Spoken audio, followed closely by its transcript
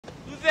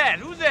that?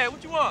 Who's that?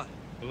 What you want?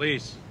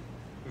 Police.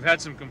 We've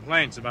had some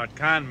complaints about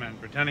con men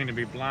pretending to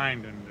be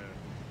blind and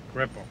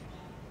crippled.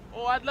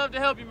 Oh, I'd love to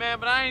help you, man,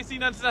 but I ain't seen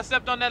nothing since I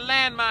stepped on that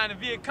landmine in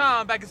Viet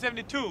Cong back in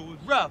 '72. It was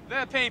rough,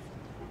 very painful.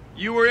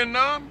 You were in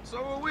Nam?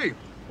 So were we.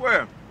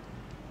 Where?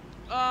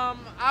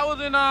 I was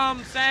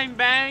in Sang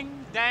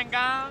Bang,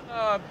 Dangang.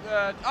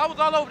 I was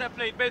all over that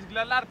place, basically.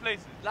 A lot of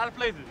places.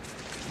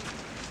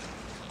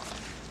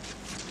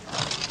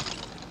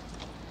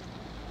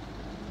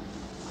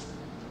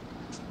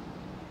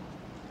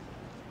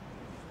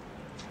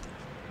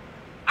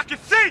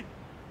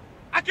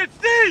 I can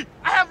see!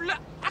 I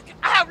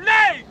have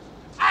legs!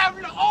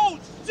 Oh,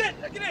 shit,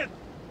 look at this!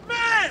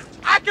 Man,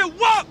 I can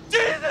walk!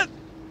 Jesus!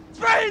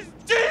 Praise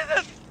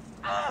Jesus!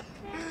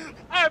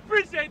 I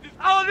appreciate this.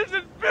 Oh, this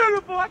is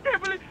beautiful. I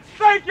can't believe.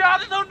 Thank you. I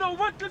just don't know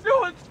what to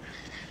do.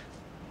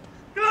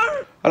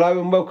 Hello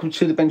and welcome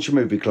to the Bencher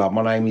Movie Club.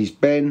 My name is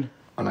Ben.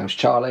 My name's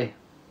Charlie.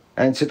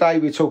 And today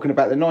we're talking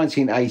about the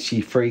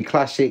 1983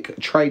 classic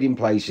Trading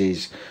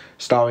Places,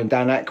 starring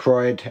Dan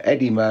Ackroyd,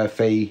 Eddie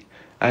Murphy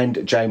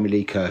and Jamie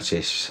Lee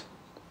Curtis.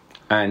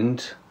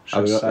 And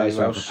there's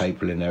other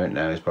people in there, isn't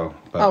there, as well?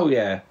 But oh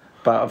yeah,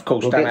 but of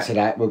course we'll get to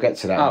that. We'll get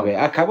to that. Oh.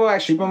 Okay, well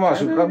actually,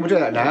 we'll do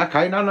that now.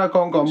 Okay, no,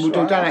 go on. We'll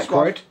do Dan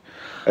Ackroyd,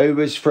 who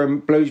was from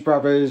Blues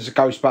Brothers,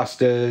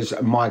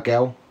 Ghostbusters, My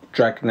Girl,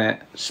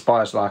 Dragnet,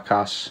 Spies Like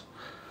Us,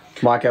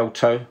 My Girl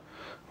 2.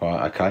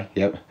 Right. Okay.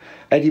 Yep.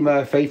 Eddie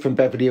Murphy from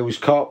Beverly Hills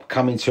Cop,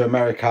 Coming to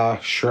America,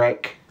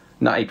 Shrek,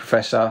 Nutty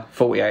Professor,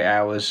 48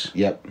 Hours.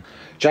 Yep.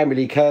 Jamie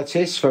Lee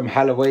Curtis from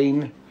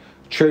Halloween,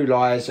 True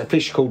Lies, A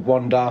Fish Called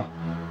Wanda,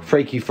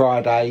 Freaky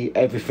Friday,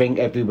 Everything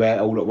Everywhere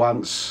All at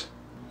Once.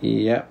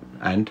 Yep.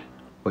 And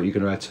what are you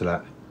going to add to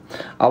that?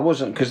 I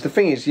wasn't, because the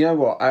thing is, you know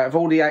what? Out of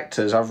all the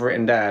actors I've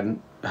written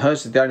down,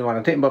 hers is the only one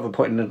I didn't bother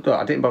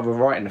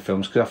writing the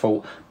films because I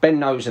thought Ben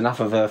knows enough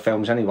of her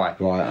films anyway.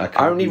 Right. Okay.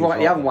 I only write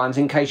the other ones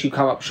in case you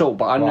come up short,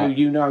 but I knew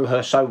you know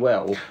her so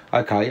well.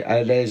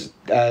 Okay. There's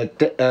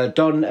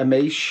Don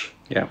Amish.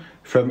 Yeah.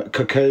 From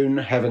Cocoon,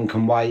 Heaven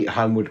Can Wait,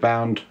 Homeward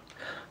Bound.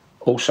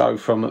 Also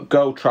from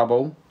Girl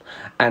Trouble,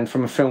 and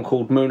from a film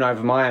called Moon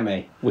Over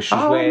Miami, which is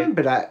I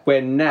remember that.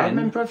 Where Nan, I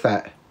remember of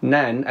that.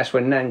 That's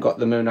where Nan got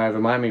the Moon Over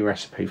Miami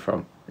recipe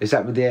from. Is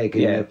that with the egg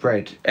in the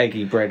bread?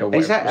 Eggy bread or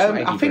whatever. Is that?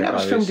 I think that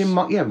was filmed in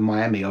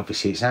Miami.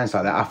 Obviously, it sounds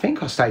like that. I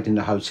think I stayed in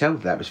the hotel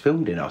that was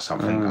filmed in or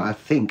something. I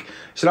think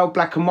it's an old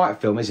black and white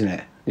film, isn't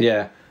it?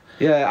 Yeah.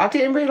 Yeah, I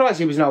didn't realise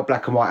he was an old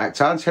black and white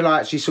actor until I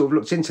actually sort of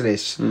looked into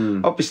this.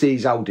 Obviously,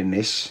 he's old in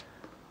this.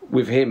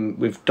 With him,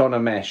 with Don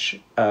Amesh,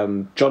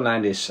 John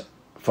Landis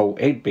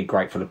thought he'd be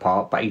great for the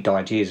part, but he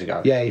died years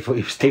ago. Yeah, he thought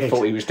he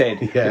was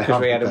dead.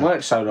 Because we hadn't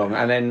worked so long.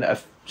 And then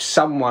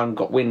someone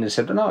got wind and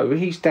said, no,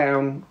 he's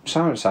down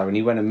so-and-so. And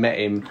he went and met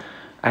him,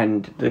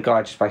 and the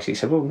guy just basically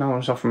said, well, no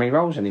one's offering me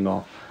roles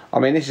anymore. I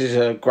mean, this is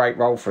a great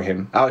role for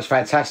him. Oh, it's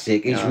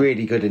fantastic. He's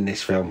really good in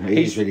this film.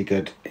 He's really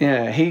good.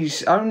 Yeah,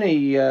 he's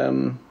only...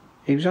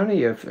 he was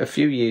only a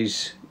few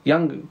years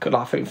younger,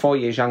 I think 4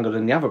 years younger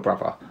than the other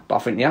brother. But I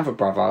think the other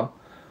brother,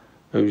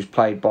 who's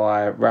played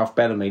by Ralph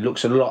Bellamy,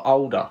 looks a lot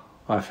older,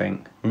 I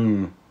think.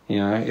 You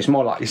know, it's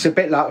more like... It's a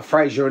bit like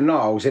Fraser and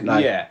Niles, isn't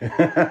it?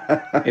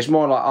 Yeah. It's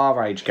more like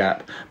our age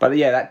gap. But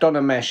yeah, that Don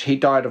Amesh, he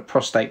died of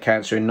prostate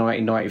cancer in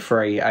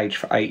 1993,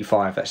 aged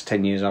 85. That's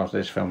 10 years after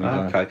this film.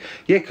 Okay.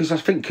 Yeah, because I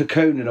think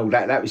Cocoon and all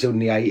that was in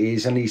the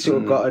 80s, and he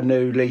sort of got a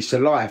new lease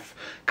of life.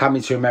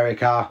 Coming to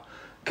America,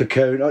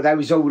 Cocoon. That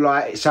was all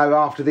like... So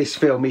after this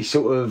film, he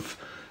sort of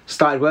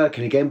started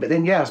working again. But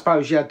then, yeah, I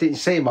suppose, I didn't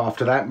see him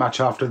after that, much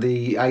after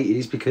the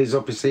 80s, because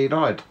obviously he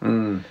died.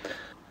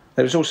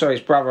 There was also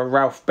his brother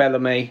Ralph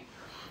Bellamy,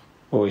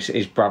 or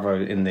his brother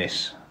in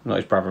this, not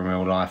his brother in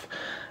real life.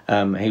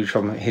 He was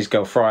from His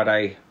Girl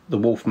Friday, The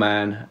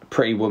Wolfman,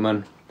 Pretty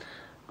Woman.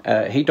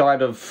 He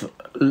died of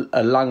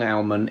a lung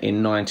ailment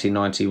in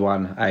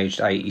 1991, aged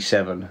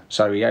 87.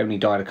 So he only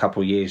died a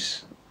couple of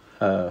years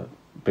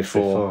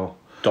before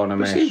Don Amesh.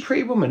 Was he in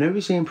Pretty Woman? Who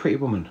was he in Pretty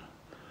Woman?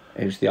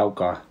 He was the old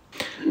guy.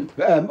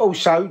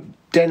 Also,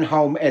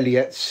 Denholm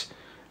Elliott,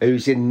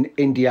 who's in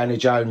Indiana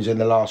Jones and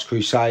The Last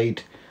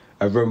Crusade,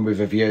 A Room with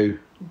a View.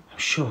 I'm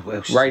sure what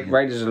else.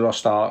 Raiders of the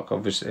Lost Ark,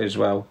 obviously, as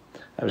well.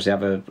 That was the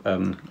other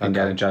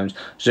Indiana Jones.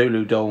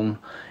 Zulu Dawn.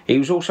 He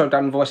was also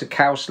done the voice of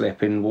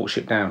Cowslip in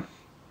Watership Down.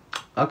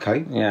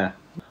 Okay. Yeah,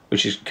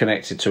 which is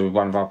connected to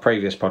one of our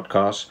previous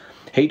podcasts.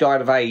 He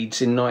died of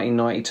AIDS in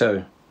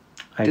 1992,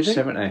 age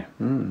 70.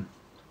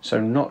 So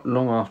not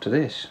long after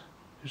this.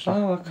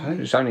 Okay. It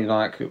was only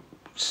like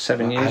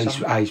 7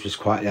 years. AIDS was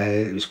quite.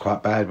 It was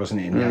quite bad,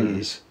 wasn't it, in the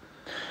 80s?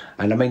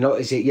 And I mean,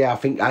 is it? Yeah, I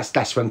think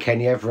that's when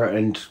Kenny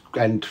Everett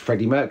and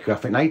Freddie Mercury, I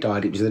think they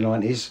died. It was the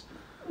 90s.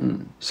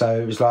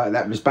 So it was like,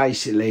 that was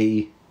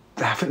basically,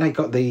 I think they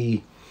got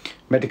the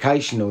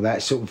medication, all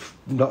that sort of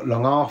not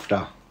long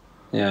after.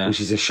 Yeah.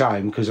 Which is a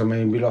shame, because I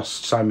mean, we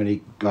lost so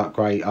many like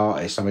great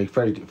artists. I mean,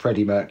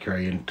 Freddie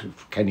Mercury and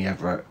Kenny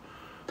Everett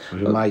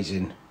was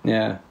amazing.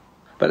 Yeah.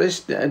 But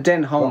this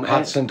Denholm...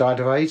 Hudson died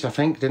of AIDS, I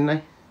think, didn't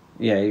he?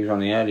 Yeah, he was one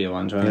of the earlier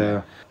ones,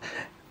 wasn't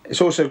he?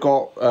 It's also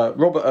got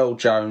Robert Earl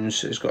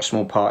Jones, who's got a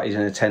small part. He's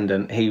an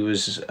attendant. He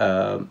was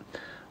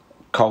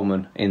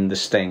Coleman in The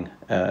Sting.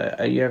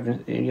 You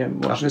haven't watched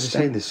I've never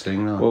seen this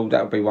thing, no. Well,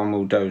 that'll be one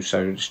we'll do,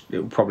 so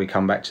it'll probably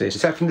come back to this.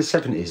 Is that from the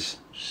 70s?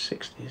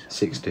 60s.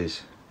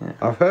 60s. Yeah.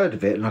 I've heard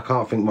of it, and I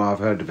can't think why I've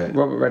heard of it.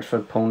 Robert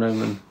Redford, Paul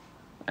Newman.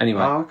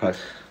 Anyway. Oh, okay.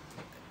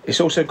 It's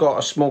also got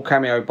a small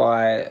cameo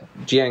by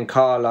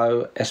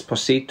Giancarlo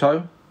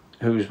Esposito,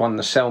 who was one of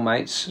the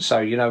cellmates. So,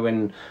 you know,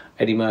 when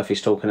Eddie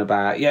Murphy's talking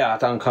about, I've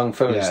done Kung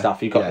Fu and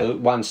stuff, you've got the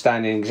one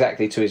standing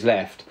exactly to his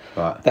left.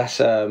 Right. That's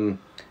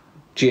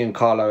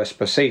Giancarlo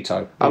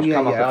Esposito. He's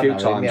come up a few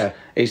times.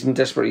 He's in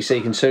Desperately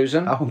Seeking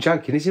Susan. Oh, I'm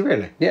joking, is he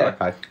really? Yeah.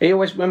 Okay. He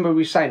always, remember we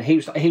were saying, he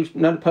was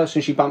no, the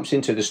person she bumps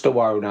into, the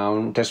store owner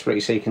on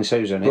Desperately Seeking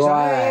Susan. He's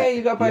like, hey,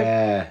 you got to pay.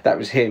 Yeah. That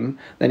was him.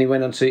 Then he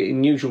went on to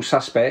Unusual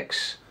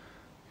Suspects.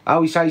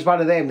 Oh, so he's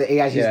one of them that he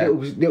has his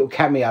little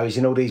cameos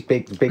in all these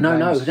big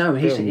No.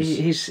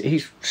 films.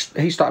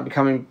 He started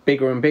becoming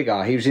bigger and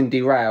bigger. He was in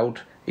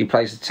Derailed. He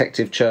plays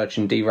Detective Church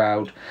in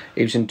Derailed.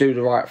 He was in Do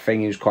the Right Thing.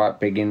 He was quite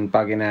big in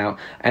Bugging Out.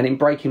 And in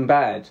Breaking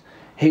Bad,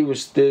 he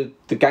was the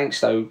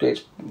gangster who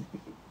gets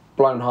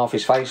blown half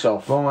his face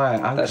off. Right,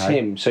 okay. That's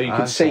him. So you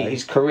can see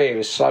his career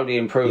has slowly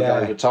improved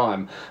over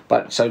time.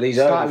 But so these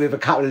started with a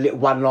couple of little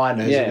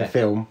one-liners in the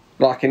film,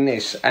 like in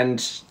this,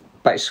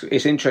 but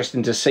it's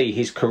interesting to see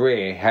his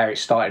career, how it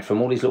started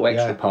from all these little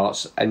extra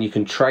parts, and you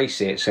can trace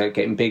it, so it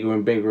getting bigger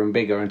and bigger and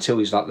bigger until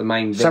he's like the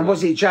main villain. So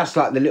was it just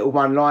like the little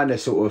one-liner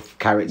sort of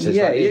characters?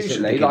 Yeah, like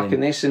usually, like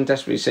in this and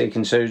Desperately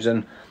Seeking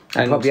Susan.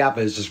 And probably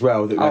others as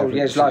well. That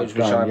there's loads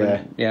which I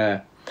haven't.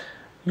 Yeah.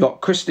 You've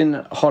got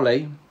Kristen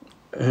Holly,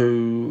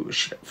 who,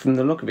 from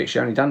the look of it, she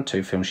only done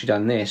 2 films. She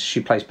done this. She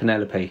plays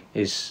Penelope,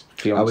 his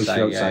fiancée. Oh, his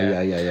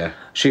fiancée, yeah.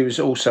 She was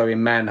also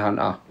in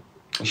Manhunter.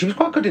 She was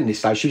quite good in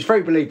this though. She was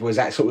very believable as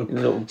that sort of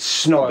little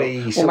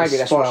snobby, well, maybe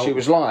that's spoiled, what she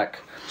was like.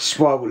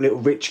 Spoiled little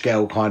rich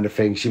girl kind of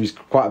thing. She was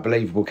quite a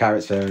believable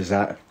character as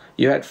that.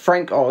 You had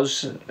Frank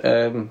Oz,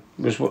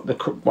 was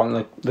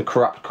the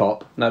corrupt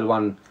cop. No, the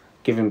one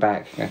giving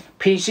back.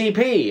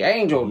 PCP,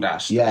 Angel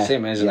Dust. Yeah, that's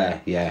him, isn't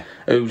it? Yeah.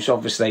 Who's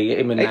obviously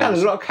him and he done a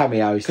lot of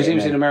cameos because he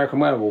was in American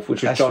Werewolf,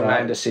 which was that's John right.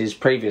 Landis's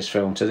previous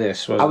film to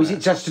this. Wasn't is it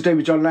just to do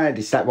with John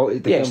Landis? That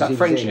what the it's films like he was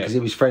friendship because he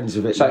was friends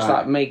with it. So it's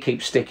like me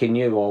keep sticking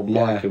you or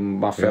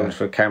liking my films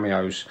for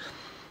cameos.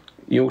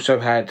 You also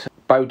had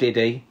Bo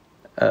Diddley,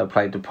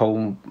 played the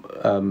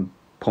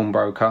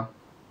pawnbroker.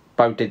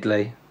 Bo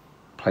Diddley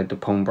played the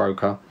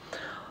pawnbroker.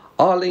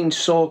 Arlene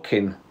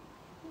Sorkin,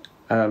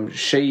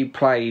 she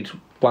played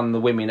one of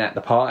the women at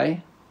the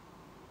party.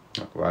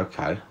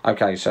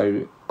 Okay,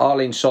 so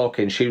Arlene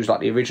Sorkin, she was like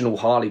the original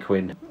Harley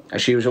Quinn.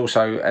 She was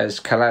also as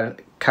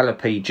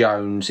Calliope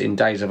Jones in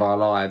Days of Our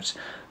Lives.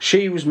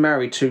 She was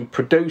married to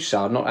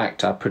producer, not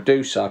actor,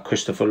 producer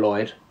Christopher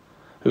Lloyd,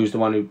 who's the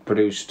one who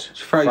produced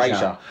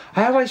Frasier.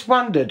 I always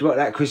wondered what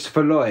that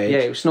Christopher Lloyd. Yeah,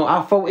 it's not.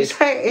 I thought it's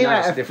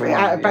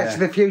out of Back to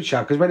the Future,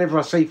 because whenever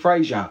I see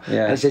Frasier,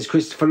 it says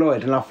Christopher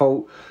Lloyd, and I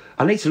thought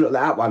I need to look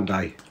that up one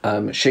day.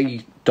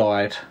 She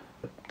died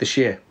this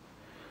year,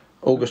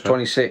 August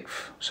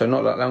 26th, so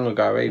not that long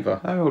ago either.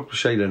 How old was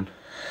she then?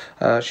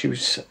 She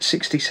was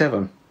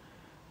 67.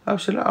 Oh,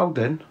 she's not old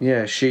then.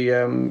 Yeah, she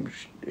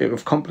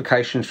with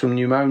complications from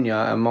pneumonia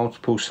and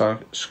multiple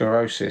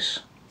sclerosis.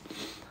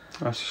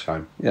 That's a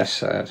shame. That's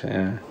sad,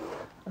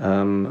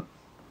 yeah.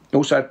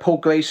 Also had Paul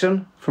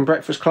Gleason from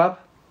Breakfast Club.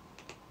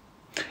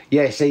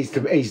 Yes, he's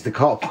the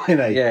cop,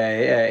 isn't he?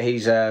 Yeah,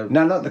 he's no,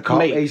 not the cop.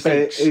 Meeks,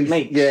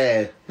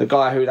 yeah, the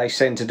guy who they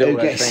send to do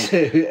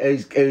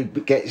who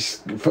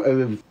gets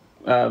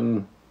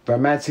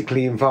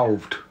romantically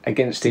involved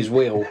against his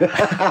will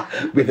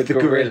with the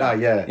gorilla.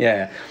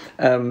 Yeah.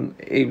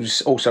 He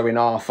was also in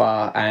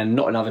Arthur and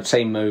Not Another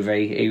Teen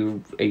Movie.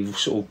 He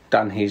sort of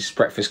done his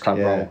Breakfast Club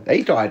role.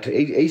 He died.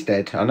 He's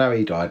dead. I know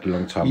he died a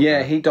long time ago.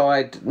 Yeah, he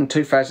died in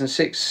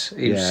 2006.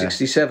 He was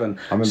 67.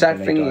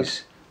 Sad thing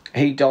is,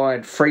 he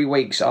died 3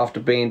 weeks after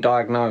being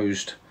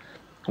diagnosed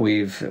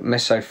with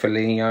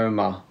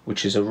mesothelioma,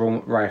 which is a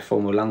rare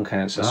form of lung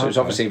cancer. So it's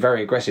obviously a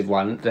very aggressive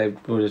one. They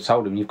would have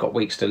told him, you've got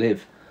weeks to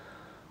live.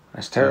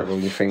 That's terrible.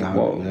 You think,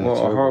 what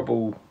a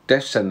horrible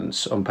death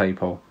sentence on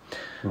people.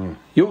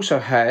 You also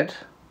had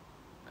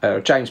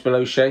James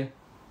Belushi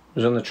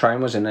was on the train,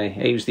 wasn't he?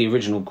 He was the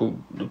original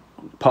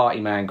party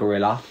man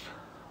gorilla.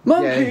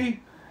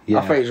 Monkey! Yeah.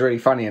 I thought he was really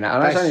funny in that.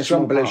 And that's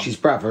John Belushi's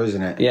brother,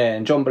 isn't it? Yeah,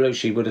 and John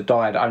Belushi would have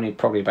died only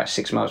probably about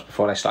 6 months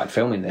before they started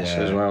filming this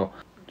as well.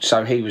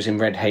 So he was in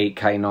Red Heat,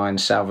 K9,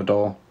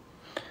 Salvador.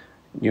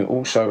 You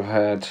also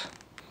had...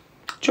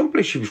 John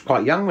Belushi was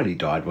quite young when he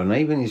died, wasn't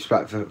he? When he was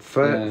like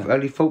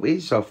early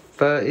 40s or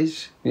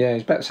 30s? Yeah,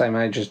 he's about the same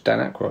age as Dan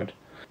Ackroyd.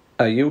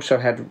 You also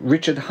had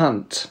Richard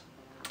Hunt,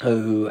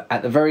 who,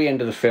 at the very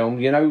end of the film,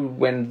 you know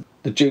when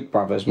the Duke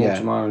brothers,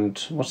 Mortimer and...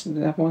 What's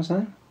the other one's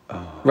name?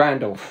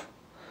 Randolph.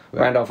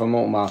 Randolph and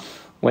Mortimer.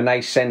 When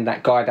they send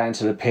that guy down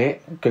to the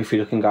pit,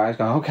 goofy-looking guy, he's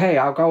going, OK,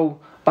 I'll go,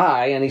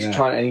 bye, and he's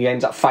trying, and he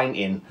ends up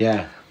fainting.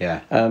 Yeah.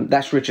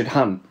 That's Richard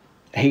Hunt.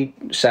 He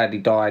sadly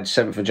died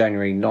 7th of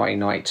January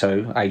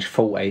 1992, age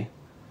 40.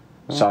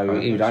 So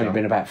he'd only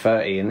been about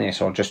 30 in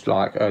this, or just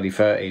like early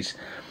 30s.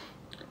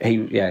 He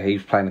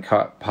was playing the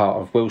part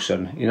of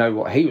Wilson. You know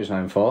what he was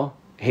known for?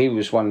 He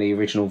was one of the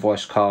original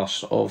voice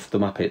casts of the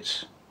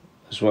Muppets.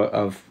 As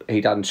well,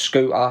 he done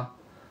Scooter,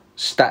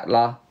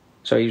 Statler.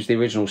 So he was the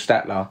original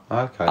Statler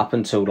up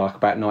until like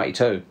about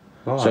 92.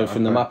 Right, so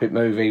from the Muppet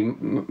movie,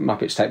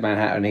 Muppets Take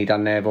Manhattan, he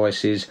done their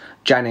voices.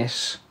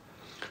 Janice,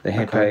 the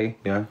hippie,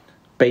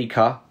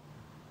 Beaker,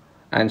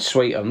 and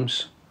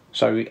Sweetums.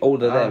 So all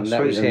of them,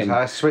 that was him.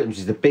 Sweetums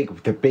is the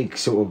big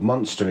sort of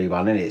monstery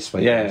one, isn't it?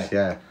 Sweetums,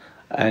 yeah.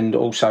 And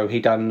also he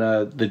done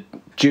the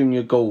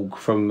Junior Gorg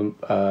from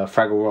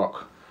Fraggle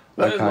Rock.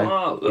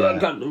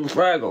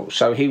 Fraggle.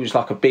 So he was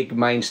like a big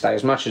mainstay,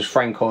 as much as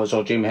Frank Oz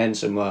or Jim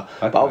Henson were.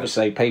 But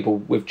obviously, people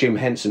with Jim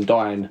Henson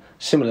dying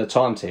similar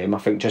time to him. I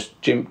think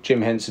just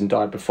Jim Henson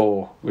died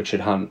before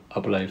Richard Hunt, I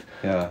believe.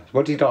 Yeah.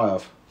 What did he die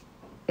of?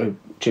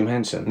 Jim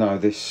Henson. No,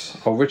 this.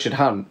 Or Richard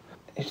Hunt.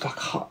 It's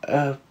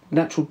like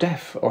natural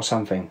death or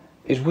something.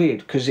 It's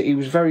weird because he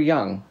was very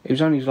young. He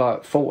was only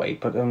like 40,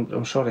 but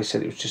I'm sure they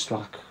said it was just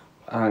like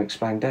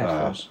unexplained death.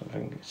 I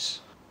think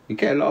it's. You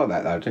get a lot of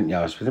that though, don't you?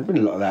 There's been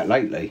a lot of that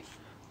lately.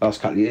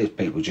 Last couple of years,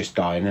 people just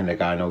dying and they're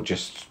going,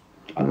 just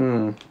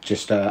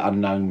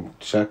unknown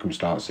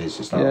circumstances.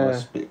 It's like,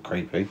 it's a bit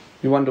creepy.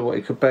 You wonder what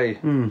it could be.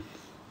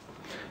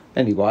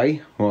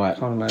 Anyway, right.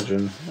 Can't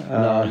imagine.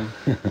 No.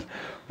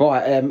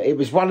 Right, it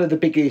was one of the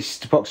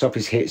biggest box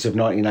office hits of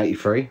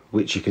 1983,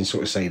 which you can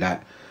sort of see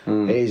that.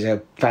 It is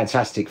a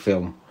fantastic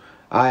film.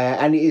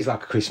 And it is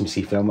like a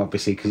Christmassy film,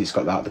 obviously, because it's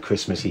got like the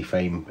Christmassy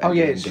theme at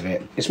the end of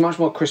it. It's much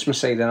more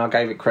Christmassy than I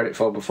gave it credit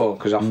for before,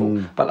 because I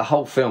thought, but the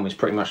whole film is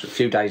pretty much a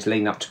few days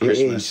leading up to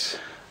Christmas. It is.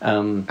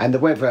 And the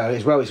weather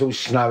as well, it's all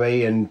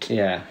snowy and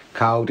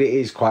cold. It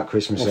is quite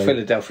Christmassy. Well,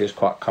 Philadelphia's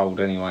quite cold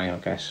anyway, I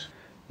guess.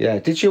 Yeah,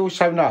 did you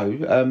also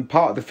know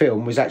part of the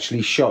film was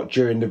actually shot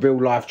during the real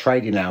life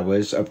trading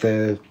hours of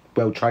the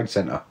World Trade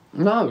Center?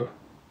 No.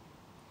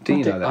 Do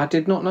you know that? I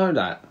did not know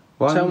that.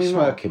 Why Tell are you me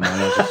smirking,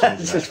 man?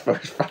 It's just very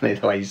funny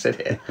the way you said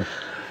it.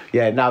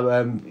 Yeah, no,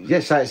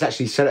 so it's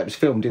actually said it was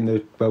filmed in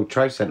the World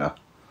Trade Center.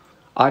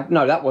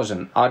 No, that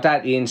wasn't. I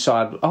doubt the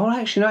inside. Oh,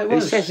 actually, no, it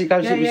was. It says it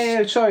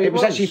goes. Sorry, it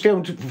was actually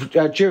filmed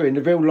during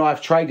the real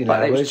life trading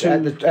hours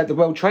at the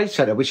World Trade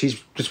Center, which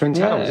is the Twin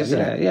Towers, isn't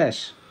it?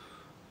 Yes.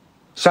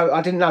 So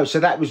I didn't know. So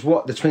that was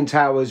what the Twin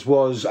Towers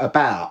was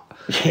about.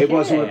 It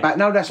wasn't about.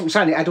 No, that's what I'm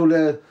saying. It had all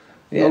the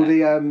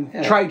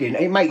trading.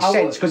 It makes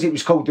sense because it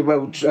was called the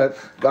World. All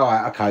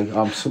right, okay.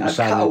 I'm sort of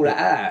saying. Cut all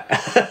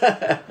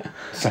that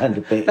out. Sound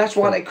a bit. That's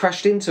why they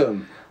crashed into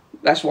them.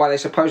 That's why they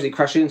supposedly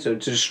crashed into them,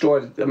 to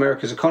destroy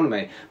America's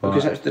economy,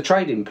 because that's the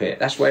trading pit.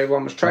 That's where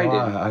everyone was trading.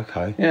 Right,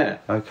 okay. Yeah.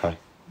 Okay.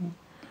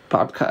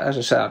 But as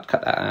I said, I'd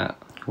cut that out.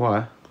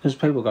 Why? Because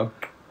people go,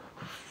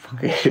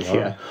 fuck it.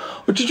 Yeah.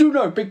 Well, did you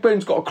know Big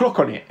Ben's got a clock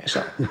on it? It's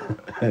like,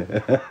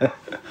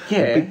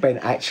 Big Ben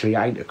actually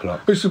ain't a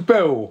clock. It's a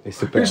bell.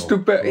 It's the bell. It's the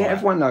bell. Right. Yeah,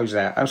 everyone knows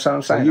that. I'm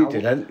saying. Well, you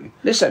didn't.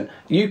 Listen,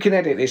 you can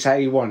edit this how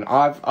you want.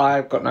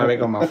 I've got no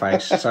egg on my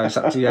face, so it's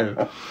up to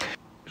you.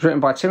 It's written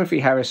by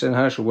Timothy Harris and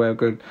Herschel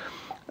Wellgood.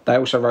 They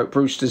also wrote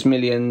Brewster's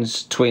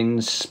Millions,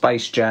 Twins,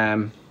 Space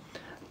Jam,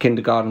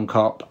 Kindergarten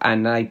Cop,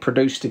 and they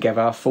produced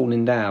together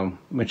Falling Down,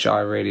 which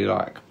I really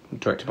like.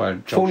 Directed by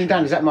John Falling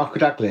Down, is that Michael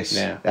Douglas?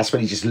 Yeah. That's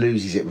when he just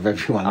loses it with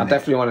everyone. I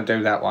definitely want to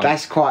do that one.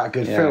 That's quite a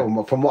good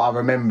film, from what I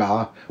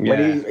remember.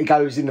 When he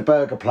goes in the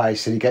burger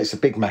place and he gets a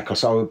Big Mac or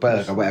so, a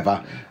burger,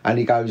 whatever, and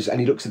he goes and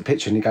he looks at the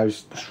picture and he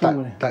goes,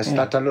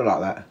 that don't look like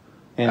that.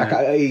 Yeah.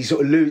 Like, he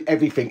sort of lose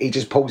everything. He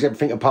just pulls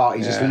everything apart.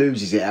 He just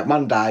loses it at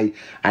Monday,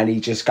 and he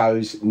just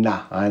goes,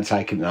 "Nah, I ain't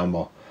taking it no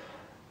more."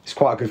 It's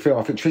quite a good film.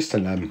 I think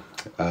Tristan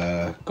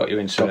got you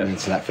into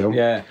that film.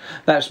 Yeah,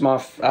 I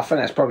think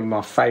that's probably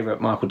my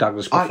favourite Michael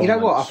Douglas performance. You know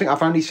what? I think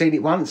I've only seen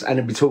it once, and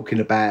I've been talking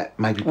about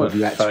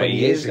probably about 20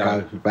 years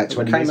ago. About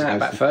 20 years ago.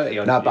 About 30.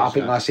 No, but I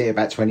think I see it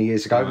about 20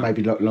 years ago,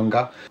 maybe a lot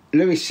longer.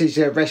 Lewis's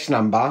arrest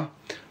number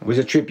was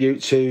a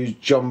tribute to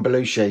John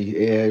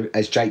Belushi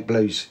as Jake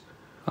Blues.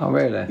 Oh,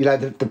 really? You know,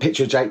 the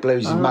picture of Jake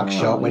Blues'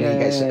 mugshot when he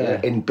gets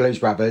in Blues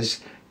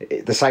Brothers,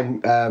 the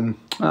same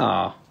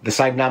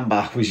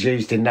number was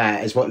used in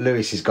that as what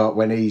Lewis has got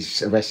when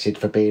he's arrested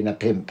for being a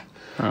pimp.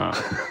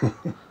 Oh.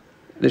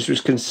 This was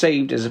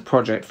conceived as a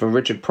project for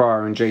Richard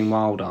Pryor and Gene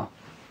Wilder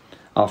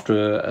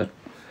after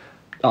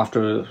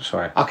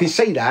sorry. I can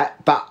see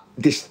that, but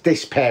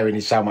this pairing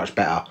is so much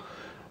better.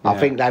 I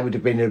think they would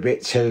have been a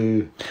bit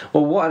too.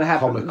 Well, what had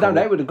happened? Comical. No,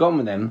 they would have gone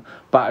with them,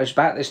 but it was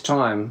about this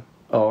time,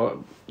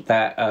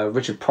 that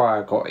Richard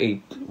Pryor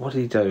what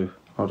did he do?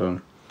 Hold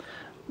on.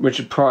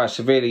 Richard Pryor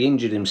severely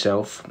injured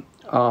himself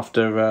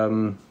after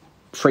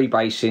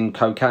freebasing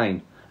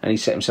cocaine, and he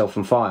set himself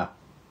on fire.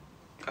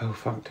 Oh,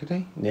 fuck, did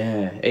he?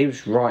 Yeah, he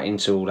was right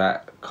into all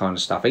that kind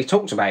of stuff. He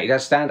talked about it. He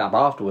does stand up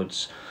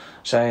afterwards,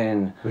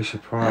 saying,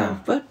 Richard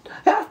Pryor. But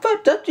how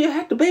fucked up do you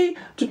have to be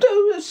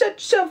to set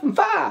yourself on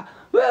fire?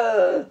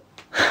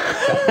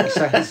 It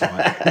sounds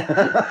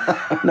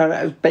like. No,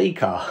 that was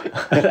Beaker.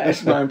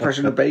 That's my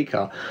impression of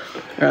Beaker.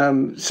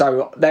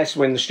 So that's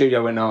when the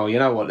studio went, oh, you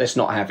know what, let's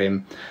not have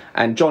him.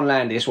 And John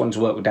Landis wanted to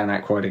work with Dan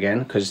Ackroyd again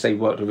because they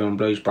worked with him on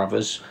Blues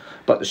Brothers.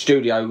 But the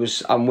studio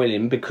was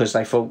unwilling because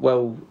they thought,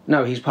 well,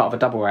 no, he's part of a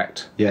double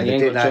act. Yeah, they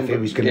didn't know if he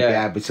was going to be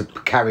able to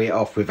carry it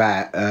off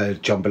without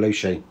John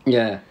Belushi.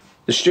 Yeah.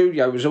 The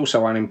studio was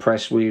also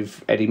unimpressed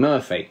with Eddie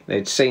Murphy.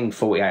 They'd seen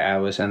 48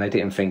 Hours and they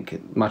didn't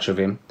think much of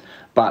him.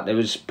 But there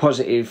was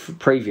positive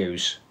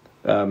previews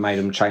made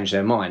them change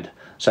their mind.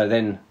 So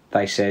then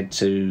they said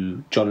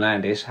to John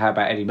Landis, how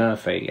about Eddie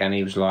Murphy? And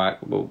he was like,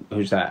 well,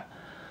 who's that?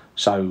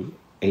 So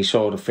he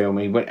saw the film,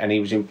 he went, and he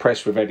was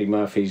impressed with Eddie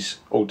Murphy's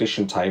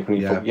audition tape, and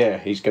he thought, yeah,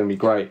 he's going to be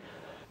great.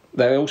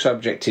 They also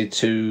objected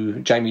to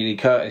Jamie Lee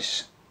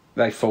Curtis.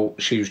 They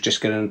thought she was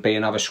just going to be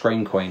another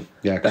scream queen.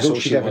 Yeah, because all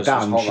she'd ever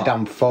done, she'd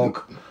done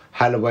Fog,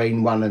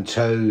 Halloween 1 and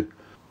 2.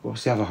 What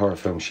was the other horror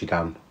film she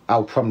done?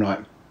 Oh, Prom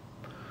Night.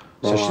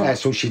 So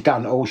that's all she'd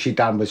done. All she'd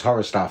done was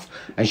horror stuff.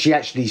 And she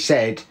actually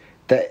said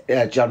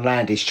that John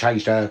Landis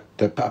changed the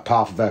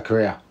path of her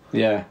career.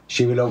 Yeah.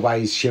 She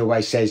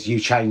always says, you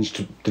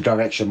changed the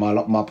direction my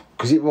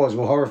because it was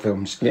horror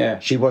films. Yeah.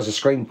 She was a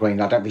scream queen.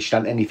 I don't think she'd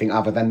done anything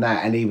other than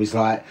that. And he was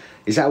like,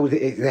 is that all?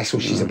 That's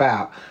what she's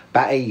about.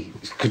 But he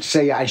could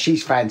see her, and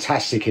she's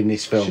fantastic in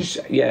this film.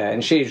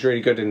 And she's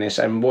really good in this.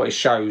 And what it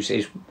shows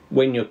is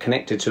when you're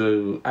connected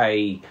to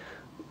a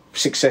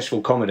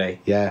successful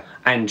comedy,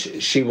 and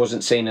she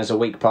wasn't seen as a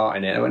weak part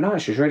in it. I went, no,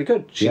 she was really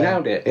good. She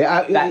nailed it.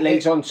 That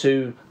leads on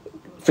to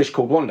Fish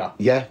Called Wanda.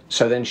 Yeah.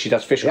 So then she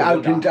does Fish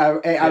Called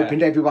Wanda. It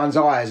opened everyone's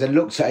eyes and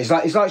looked at it.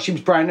 It's like she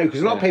was brand new,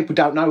 because a lot of people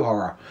don't know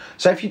horror.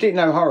 So if you didn't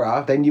know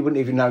horror, then you wouldn't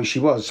even know who she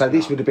was. So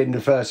this would have been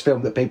the first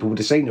film that people would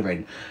have seen her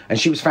in. And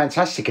she was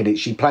fantastic in it.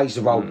 She plays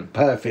the role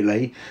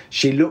perfectly.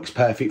 She looks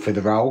perfect for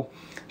the role.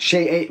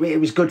 It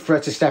was good for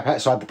her to step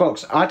outside the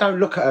box. I don't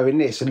look at her in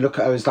this and look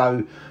at her as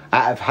though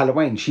out of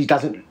Halloween. She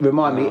doesn't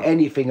remind me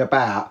anything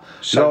about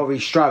Laurie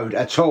Strode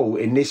at all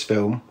in this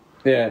film.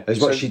 Yeah, as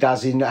what she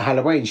does in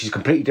Halloween. She's a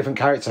completely different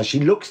character. She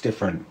looks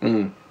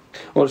different.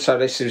 Well, so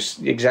this was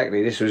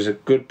a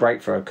good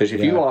break for her, because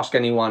if you ask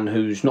anyone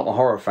who's not a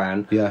horror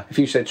fan, if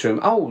you said to them,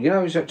 oh, you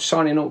know who's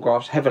signing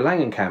autographs, Heather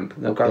Langenkamp,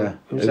 they'll go,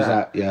 who's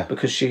that? Yeah,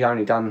 because she's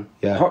only done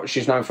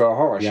she's known for her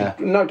horror.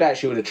 No doubt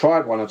she would have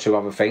tried one or two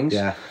other things.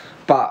 Yeah.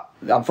 But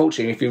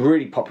unfortunately, if you're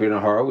really popular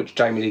in horror, which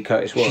Jamie Lee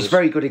Curtis was, she's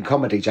very good in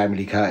comedy, Jamie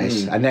Lee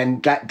Curtis, and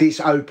then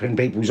this opened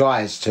people's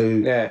eyes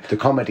to the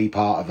comedy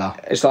part of her.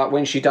 It's like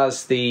when she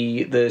does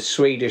the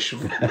Swedish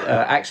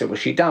accent, was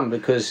she done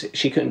because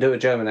she couldn't do a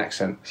German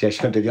accent? Yeah, she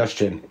couldn't do the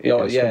Austrian.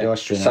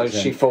 So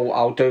she thought,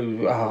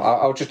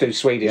 I'll just do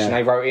Swedish, and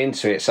they wrote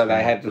into it. So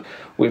they had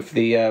with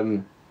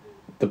the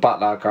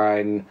butler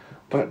going,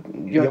 but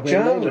you're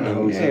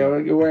German,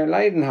 you're wearing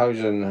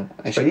Lederhosen.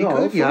 And she's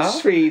not from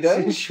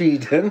Sweden. It's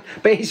Sweden.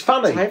 But he's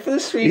funny. Time for the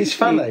Swedish It's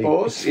funny.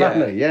 It's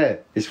funny,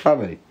 it's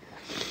funny.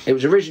 It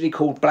was originally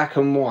called Black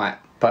and White,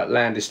 but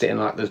Landis didn't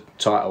like the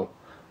title,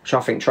 which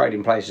I think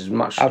Trading Places is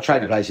much better.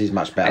 Trading Places is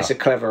much better. It's a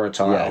cleverer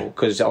title,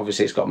 because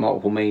obviously it's got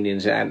multiple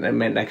meanings, and it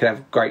meant they could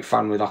have great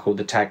fun with like all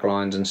the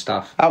taglines and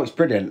stuff. Oh, it's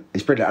brilliant.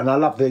 It's brilliant. And I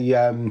love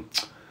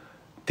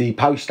the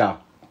poster,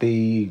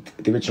 the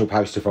original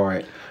poster for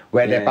it,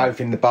 where they're both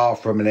in the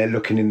bathroom and they're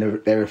looking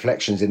in their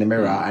reflections in the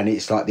mirror, and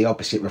it's like the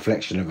opposite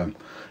reflection of them.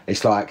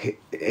 It's like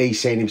he's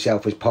seeing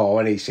himself as poor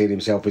and he's seeing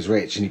himself as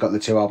rich, and you've got the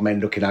two old men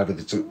looking over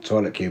the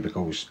toilet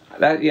cubicles.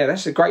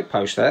 That's a great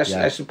poster.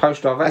 That's the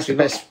poster I've actually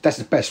got. That's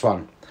the best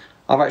one.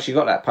 I've actually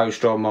got that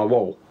poster on my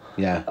wall.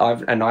 Yeah.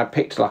 I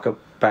picked like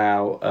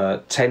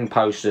about 10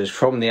 posters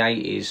from the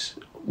 80s,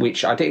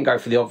 which I didn't go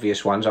for the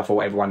obvious ones. I thought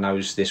everyone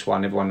knows this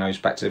one, everyone knows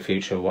Back to the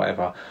Future or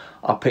whatever.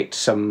 I picked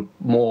some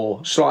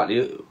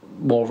slightly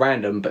more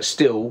random, but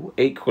still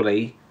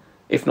equally,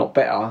 if not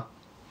better,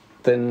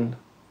 than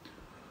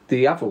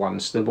the other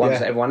ones, the ones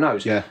that everyone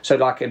knows. Yeah. So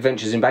like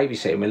Adventures in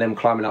Babysitting, with them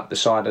climbing up the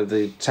side of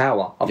the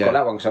tower. I've got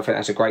that one because I think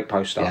that's a great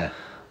poster.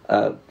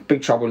 Yeah.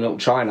 Big Trouble in Little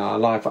China, I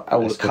like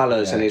all the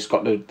colours, and it's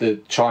got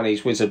the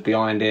Chinese wizard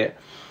behind it.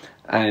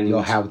 And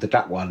your Howard the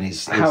Duck one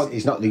is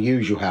not the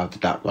usual Howard the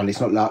Duck one.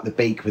 It's not like the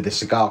beak with the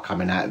cigar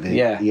coming out of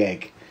the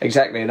egg.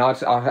 Exactly, and I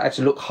had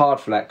to look hard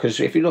for that, because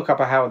if you look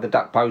up a Howard the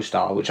Duck poster,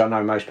 which I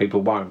know most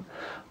people won't,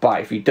 but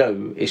if you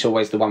do, it's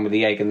always the one with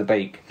the egg and the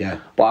beak. Yeah.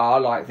 But I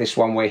like this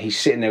one where he's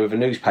sitting there with a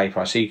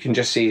newspaper, so you can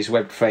just see his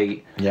webbed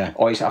feet. Yeah.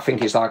 Or I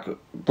think it's like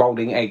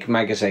Rolling Egg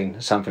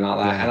magazine, something like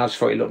that. Yeah. And I just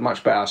thought it looked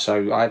much better,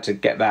 so I had to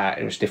get that.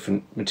 It was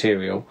different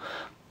material.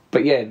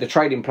 But yeah, the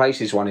Trading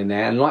Places one in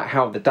there, and like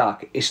Howard the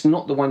Duck, it's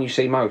not the one you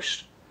see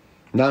most.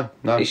 No.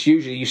 It's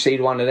usually you see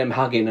one of them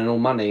hugging and all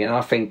money, and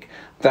I think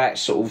that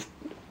sort of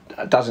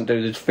doesn't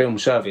do the film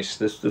service.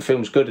 The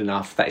film's good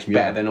enough that it's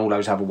better than all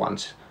those other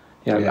ones.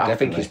 You know, I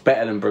think it's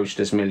better than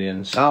Brewster's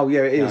Millions. Oh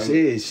yeah, it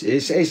is.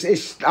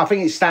 It's I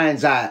think it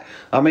stands out.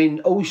 I mean,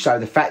 also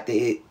the fact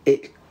that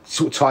it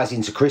sort of ties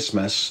into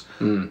Christmas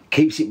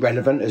keeps it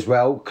relevant as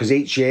well, because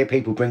each year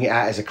people bring it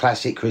out as a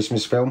classic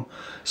Christmas film.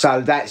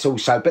 So that's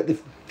also. But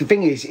the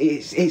thing is,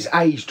 it's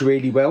aged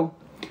really well.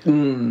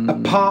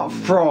 Apart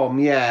from,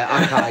 yeah,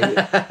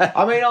 okay.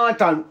 I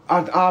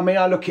mean,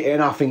 I look at it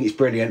and I think it's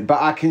brilliant, but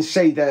I can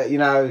see that, you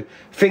know,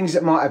 things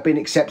that might have been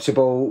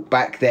acceptable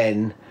back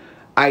then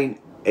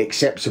ain't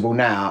acceptable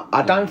now.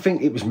 I don't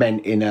think it was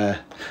meant in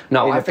a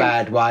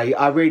bad way.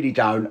 I really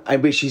don't.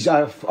 And which is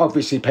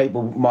obviously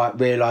people might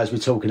realise we're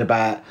talking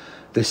about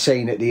the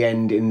scene at the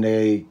end in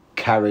the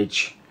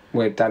carriage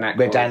where Dan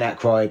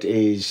Ackroyd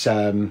is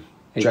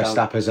dressed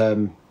up as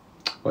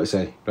what is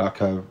he, like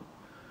a...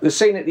 The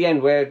scene at the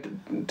end where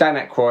Dan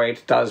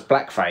Ackroyd does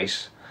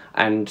blackface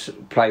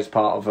and plays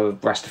part of a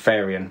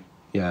Rastafarian.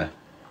 Yeah.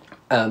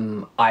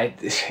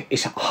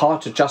 It's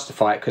hard to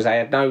justify it because they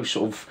had no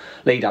sort of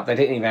lead up. They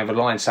didn't even have a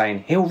line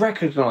saying he'll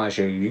recognise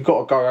you. You've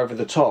got to go over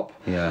the top.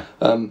 Yeah.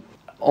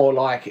 Or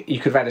like you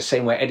could have had a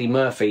scene where Eddie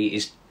Murphy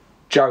is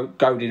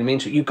goading him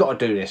into it. You've got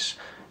to do this.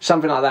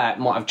 Something like that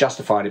might have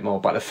justified it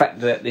more. But the fact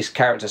that this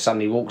character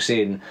suddenly walks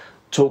in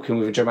talking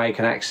with a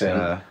Jamaican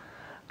accent.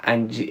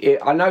 And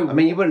I know... I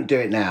mean, you wouldn't do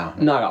it now.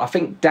 No, I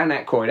think Dan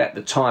Ackroyd at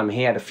the time,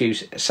 he had a few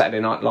Saturday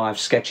Night Live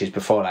sketches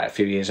before that, a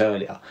few years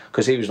earlier,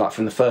 because he was like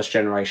from the first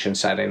generation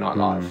Saturday Night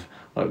Live,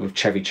 like with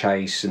Chevy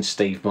Chase and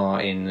Steve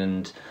Martin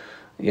and,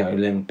 you know,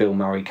 then Bill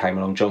Murray came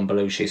along, John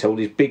Belushi, so all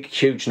these big,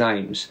 huge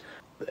names.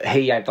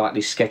 He had like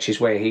these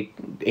sketches where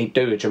he'd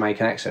do a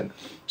Jamaican accent.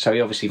 So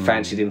he obviously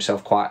fancied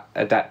himself quite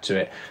adapt to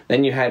it.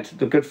 Then you had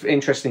the good,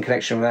 interesting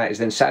connection with that is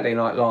then Saturday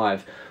Night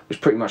Live was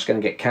pretty much going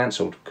to get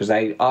cancelled because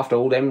they, after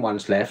all them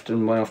ones left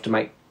and went off to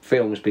make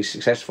films be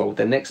successful,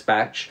 the next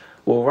batch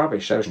were all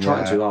rubbish. They was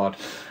trying too hard.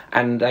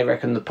 And they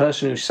reckon the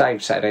person who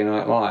saved Saturday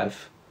Night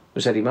Live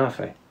was Eddie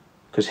Murphy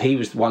because he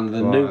was one of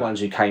the new ones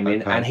who came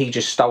in and he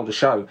just stole the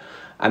show.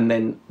 And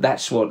then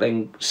that's what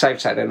then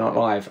saved Saturday Night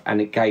Live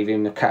and it gave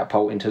him a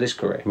catapult into this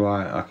career.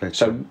 Right, okay.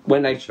 So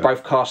when they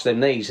both cast their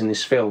knees in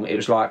this film, it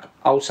was like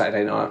old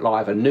Saturday Night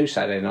Live and new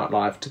Saturday Night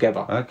Live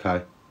together.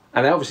 Okay.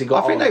 And they obviously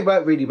got I think they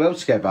work really well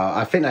together.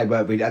 I think they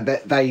work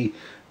really...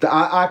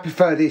 I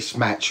prefer this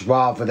match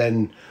rather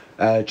than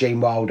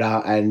Gene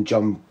Wilder and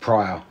John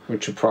Pryor.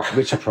 Richard Pryor.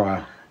 Richard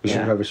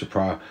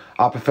Pryor.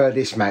 I prefer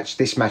this match.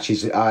 This match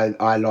is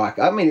I like.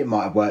 I mean, it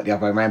might have worked the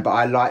other way around, but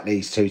I like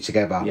these two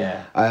together.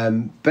 Yeah.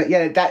 But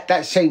yeah,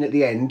 that scene at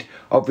the end,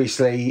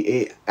 obviously,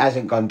 it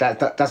hasn't gone.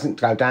 That doesn't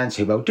go down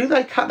too well. Do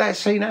they cut that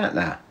scene out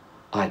now?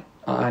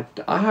 I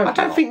hope I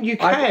don't think you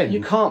can.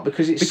 You can't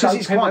because it's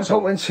quite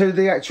important to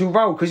the actual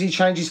role because he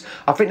changes.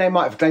 I think they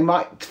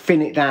might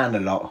thin it down a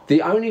lot.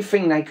 The only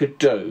thing they could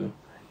do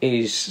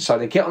is so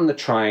they get on the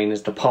train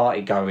as the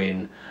party go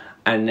in,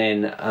 and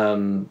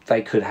then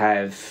they could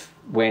have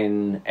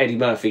when Eddie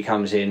Murphy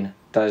comes in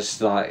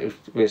does like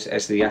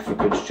as the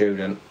African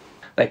student,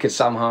 they could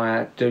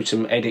somehow do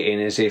some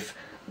editing as if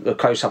the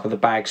close up of the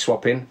bag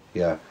swapping.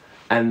 Yeah.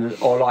 And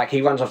or like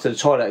he runs off to the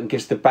toilet and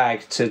gives the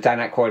bag to Dan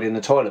Ackroyd in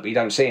the toilet, but you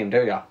don't see him,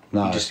 do you?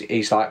 No.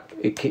 He's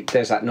like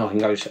there's that knock and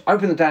goes,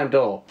 open the damn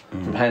door,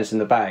 and hands him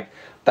the bag.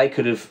 They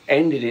could have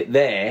ended it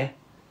there,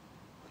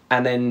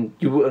 and then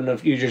you wouldn't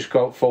have. You just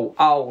thought,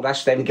 oh,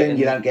 that's them. But then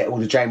you don't get all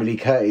the Jamie Lee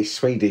Curtis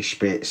Swedish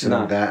bits and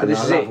all that. But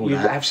this is it. You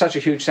have such a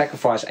huge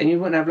sacrifice, and you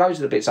wouldn't have loads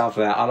of the bits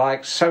after that. I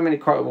like so many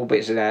quotable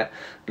bits of that.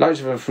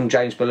 Loads of them from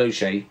James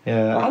Belushi.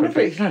 Yeah,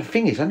 the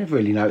thing is, I never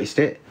really noticed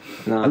it.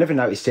 No. I never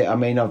noticed it. I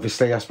mean,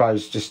 obviously, I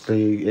suppose just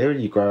the area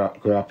you grew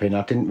up in,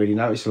 I didn't really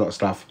notice a lot of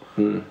stuff.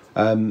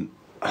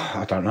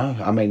 I don't know.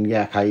 I mean,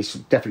 yeah, okay, it's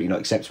definitely not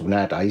acceptable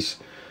nowadays.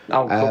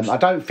 Oh, I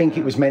don't think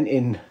it was meant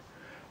in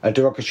a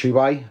derogatory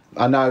way.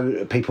 I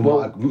know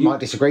people might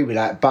disagree with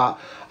that, but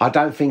I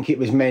don't think it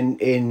was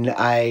meant in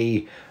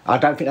a... I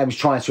don't think they was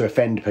trying to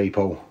offend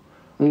people.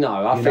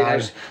 No, I think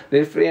at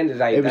the end of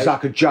the day... It was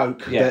like a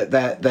joke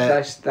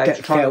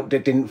that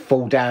didn't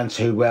fall down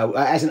too well.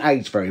 It hasn't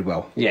aged very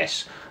well.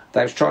 Yes.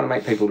 They was trying to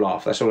make people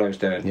laugh. That's all they was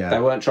doing. Yeah. They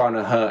weren't trying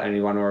to hurt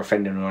anyone or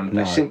offend anyone.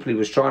 No. They simply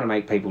was trying to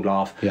make people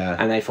laugh. Yeah.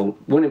 And they thought,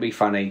 wouldn't it be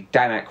funny,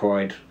 Dan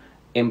Ackroyd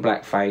in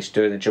blackface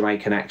doing a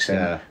Jamaican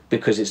accent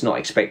because it's not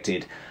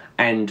expected.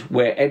 And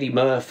where Eddie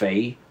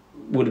Murphy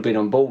would have been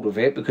on board with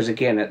it because,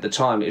 again, at the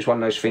time, it was one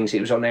of those things,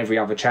 it was on every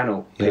other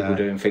channel, people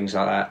doing things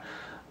like that.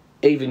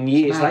 Even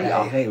years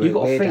later, you've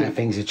got to think...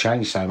 things have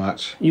changed so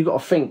much. You've got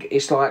to think,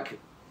 it's like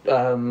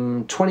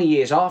 20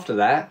 years after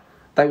that,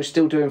 they were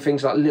still doing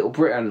things like Little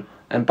Britain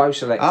and Bo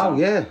Selector. Oh,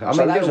 yeah. I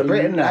mean, Little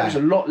Britain now. That was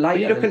a lot later. But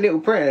you look at Little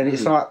Britain and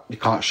it's like, you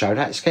can't show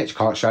that sketch,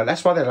 can't show it.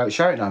 That's why they don't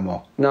show it no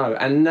more. No,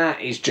 and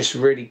that is just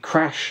really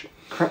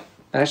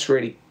that's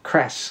really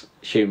crass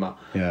humour.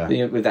 Yeah.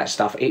 With that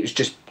stuff. It was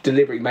just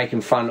deliberately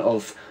making fun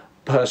of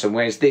person,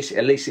 whereas this,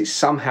 at least it's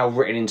somehow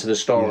written into the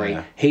story.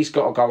 Yeah. He's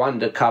got to go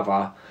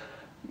undercover.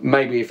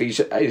 Maybe if he's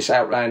this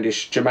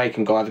outlandish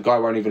Jamaican guy, the guy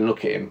won't even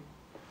look at him.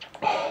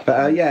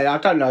 But yeah, I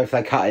don't know if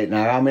they cut it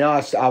now. I mean,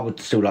 I would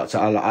still like to.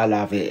 I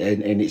love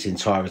it in its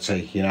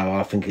entirety. You know,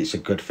 I think it's a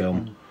good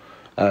film.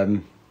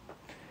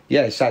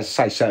 Yeah, so as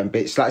I say, certain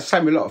bits like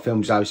same with a lot of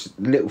films, those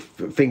little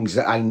things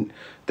that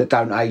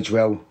don't age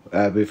well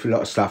with a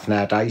lot of stuff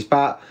nowadays.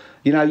 But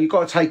you know, you've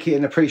got to take it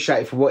and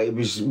appreciate it for what it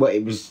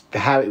was,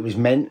 how it was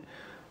meant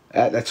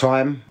at the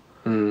time.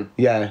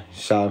 Yeah,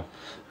 so.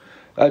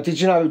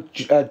 Did you know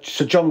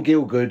Sir John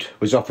Gielgud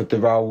was offered the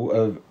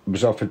role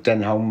was offered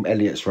Denholm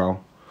Elliott's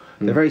role?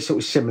 They're very sort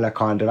of similar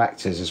kind of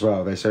actors as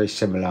well. They're very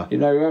similar. You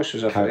know who else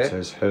was offered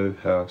characters? Who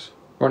else?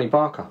 Ronnie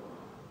Barker.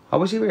 Oh,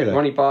 was he really?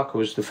 Ronnie Barker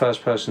was the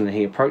first person that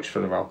he approached for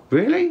the role.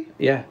 Really?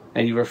 Yeah,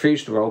 and he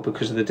refused the role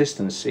because of the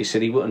distance. He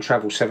said he wouldn't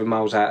travel 7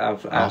 miles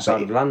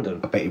outside of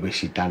London. I bet he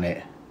wished he'd done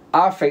it.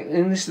 I think,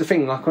 and this is the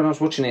thing, like when I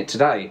was watching it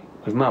today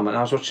with Mum, and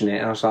I was watching it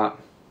and I was like,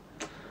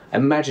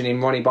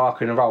 imagining Ronnie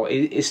Barker in a role.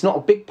 It's not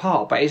a big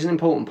part, but it's an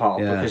important part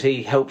because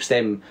he helps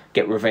them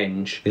get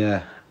revenge.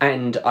 Yeah.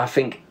 And I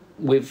think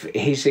with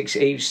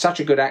he's such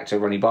a good actor,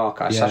 Ronnie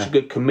Barker, such a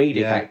good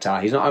comedic actor.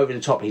 He's not over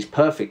the top. He's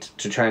perfect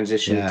to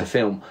transition into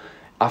film.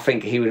 I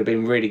think he would have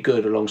been really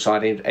good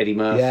alongside Eddie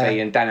Murphy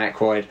and Dan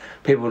Ackroyd.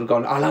 People would have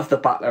gone, I love the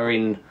butler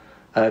in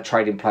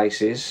Trading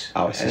Places.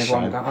 Oh, it's and a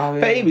everyone shame. would go, oh,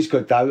 yeah. But he was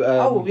good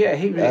though.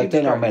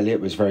 Denholm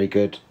Elliott was very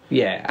good.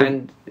 Yeah,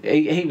 and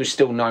he was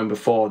still known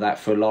before that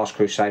for Last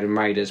Crusade and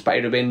Raiders, but it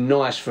would have been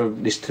nice for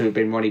this to have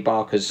been Ronnie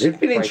Barker's. It'd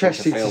been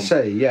interesting to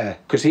see, yeah.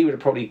 Because he would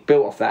have probably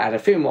built off that, had a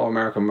few more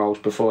American roles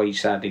before he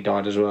sadly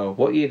died as well.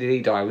 What year did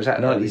he die? Was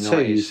that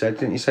 92, you said,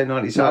 didn't you say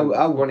 92?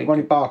 No,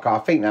 Ronnie Barker, I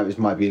think that was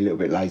maybe a little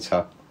bit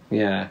later.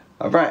 Yeah.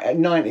 Right,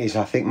 90s,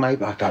 I think,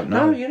 maybe, I don't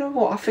know. No, you know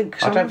what,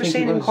 I remember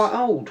seeing him quite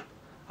old.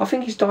 I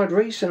think he's died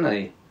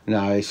recently.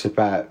 No, it's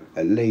about,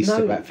 at least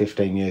about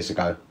 15 years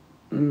ago.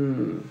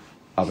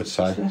 I would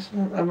say. Let's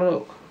have a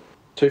look.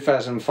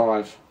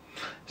 2005.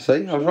 See,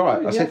 I was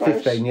right. I said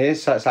 15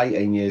 years, so it's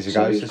 18 years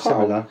ago, so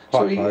similar,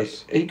 quite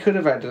close. He could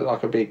have had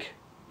like a big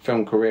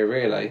film career,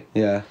 really.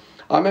 Yeah.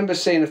 I remember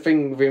seeing a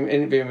thing with him,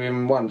 interviewing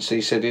him once.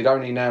 He said he'd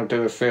only now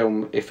do a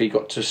film if he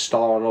got to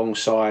star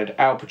alongside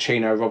Al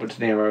Pacino, Robert De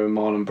Niro and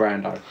Marlon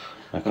Brando.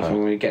 Okay. I think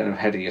you're getting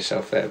ahead of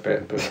yourself there a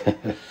bit.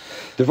 But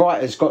the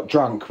writers got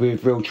drunk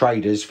with real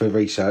traders for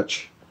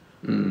research.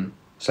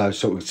 So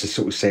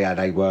to see how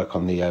they work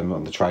on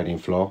the trading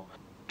floor.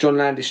 John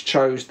Landis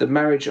chose The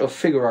Marriage of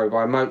Figaro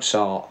by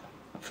Mozart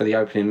for the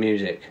opening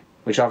music,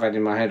 which I've had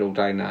in my head all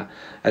day now,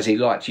 as he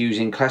liked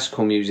using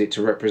classical music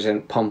to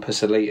represent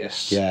pompous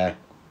elitists. Yeah.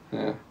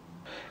 Yeah.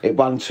 It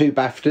won 2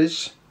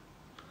 BAFTAs,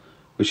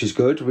 which is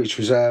good, which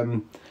was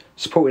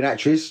supporting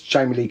actress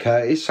Jamie Lee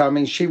Curtis. So I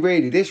mean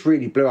this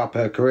really blew up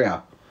her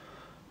career.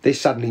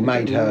 This suddenly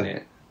made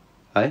her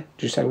Did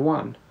you say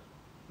 1?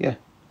 Yeah.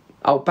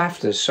 Oh,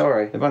 BAFTAs,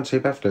 sorry. It won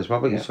 2 BAFTAs.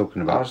 What were you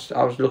talking about?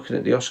 I was looking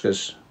at the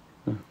Oscars.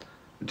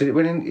 Did it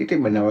win? It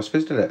didn't win no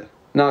Oscars, did it?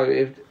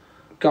 No.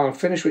 Go on,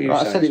 finish what you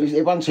said. I said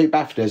it won 2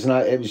 BAFTAs,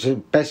 and it was the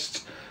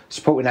best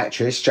supporting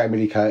actress, Jamie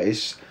Lee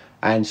Curtis,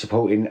 and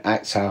supporting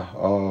actor,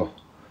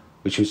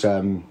 which was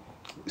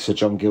Sir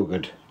John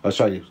Gielgud. Oh,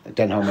 sorry,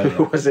 Denholm Elliott.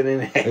 Who wasn't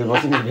in it? Who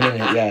wasn't even in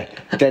it? Yeah,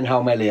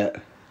 Denholm Elliott.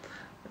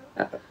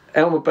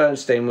 Elmer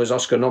Bernstein was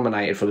Oscar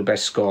nominated for the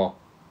best score.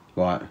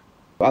 Right.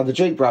 The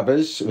Duke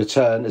brothers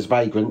return as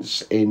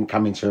vagrants in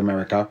Coming to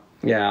America.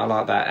 Yeah, I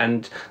like that,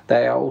 and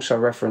they are also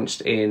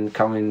referenced in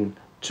Coming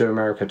to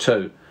America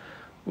 2,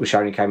 which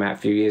only came out a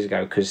few years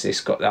ago because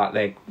it's got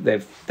like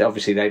they've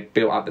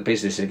built up the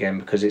business again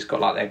because it's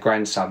got like their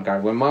grandson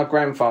going. When my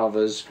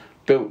grandfather's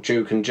built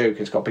Duke and Duke,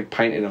 it's got a big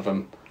painting of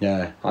them.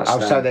 Yeah.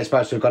 So they're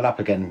supposed to have gone up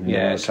again.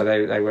 Yeah, so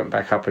they went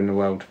back up in the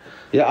world.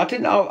 Yeah, I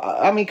didn't know.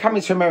 I mean,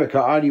 Coming to America,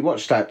 I only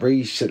watched that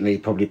recently,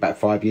 probably about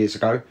 5 years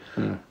ago.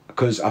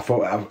 Because I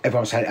thought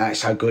everyone was saying, it's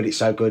so good, it's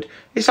so good.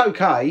 It's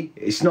okay.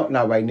 It's not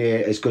nowhere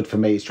near as good for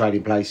me as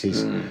Trading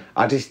Places.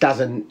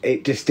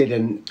 It just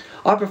didn't.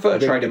 I prefer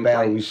Trading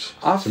Places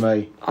to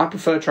me. I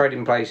prefer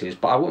Trading Places,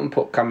 but I wouldn't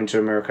put Coming to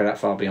America that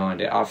far behind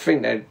it. I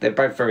think they're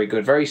both very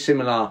good, very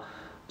similar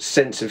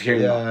sense of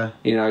humour. Yeah.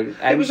 You know,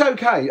 it was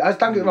okay. Don't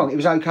get me wrong, it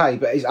was okay,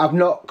 but I've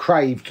not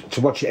craved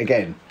to watch it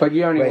again. But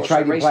you only watched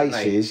Trading it recently.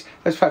 Places.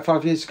 That's about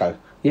 5 years ago.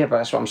 Yeah, but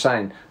that's what I'm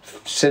saying.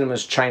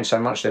 Cinema's changed so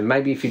much then.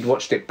 Maybe if you'd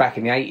watched it back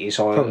in the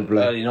 80s or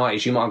early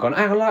 90s, you might have gone,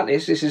 I like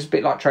this. This is a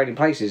bit like Trading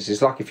Places.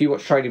 It's like if you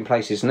watch Trading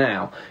Places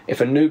now, if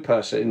a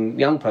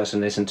young person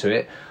listened to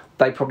it,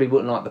 they probably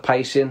wouldn't like the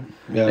pacing.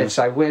 Yeah. They'd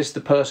say, where's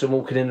the person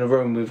walking in the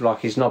room with like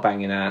his knob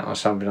hanging out or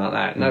something like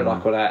that? No,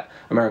 like all that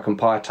American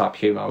Pie type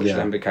humour, which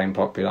then became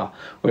popular.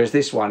 Whereas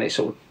this one, it's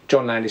sort of,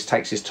 John Landis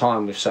takes his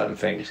time with certain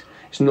things.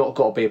 It's not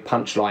got to be a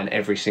punchline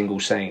every single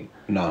scene.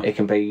 No. It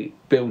can be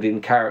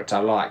building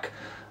character, like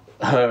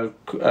her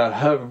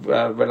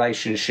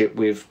relationship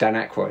with Dan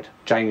Ackroyd,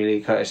 Jamie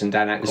Lee Curtis and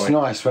Dan Ackroyd. It's a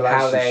nice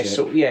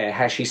relationship.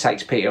 How she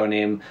takes pity on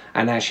him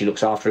and how she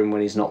looks after him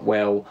when he's not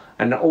well,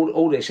 and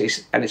all this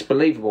is, and it's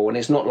believable, and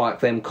it's not like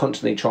them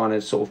constantly trying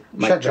to sort of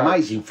make she had an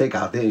amazing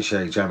figure, didn't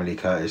she, Jamie Lee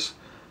Curtis?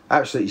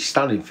 Absolutely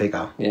stunning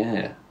figure.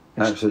 Yeah.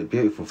 Absolutely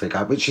beautiful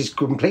figure, which is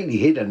completely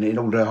hidden in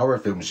all the horror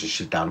films that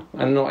she's done.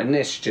 And not in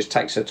this. She just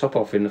takes her top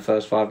off in the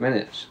first 5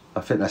 minutes.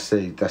 I think that's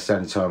the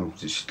only time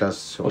that she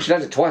does. Well, she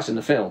does it twice in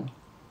the film.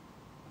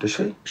 Does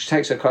she? She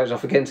takes her clothes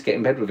off again to get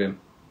in bed with him.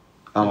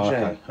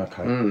 Oh,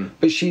 okay.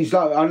 But she's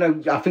like,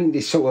 I think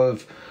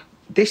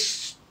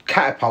this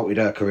catapulted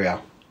her career.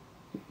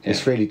 Yeah.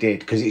 This really did,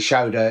 because it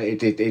showed her.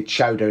 It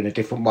showed her in a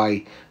different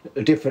way,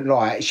 a different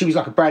light. She was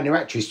like a brand new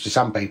actress to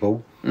some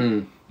people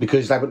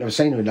because they wouldn't have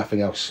seen her in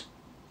nothing else.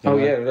 Oh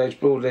yeah, there's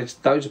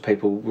loads of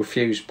people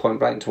refuse point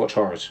blank to watch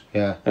horrors.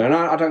 Yeah. And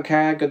I don't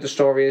care how good the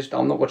story is.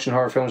 I'm not watching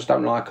horror films.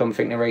 Don't like them.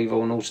 Think they're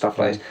evil and all stuff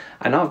like this.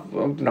 And I've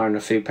known a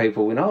few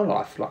people in our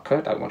life, like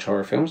Kurt, don't watch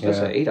horror films. Does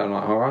he? He don't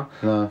like horror.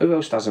 No. Who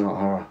else doesn't like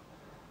horror?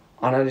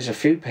 I know there's a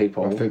few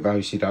people. I think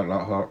Rosie don't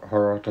like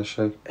horror, does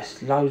she?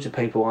 There's loads of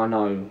people I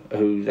know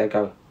who they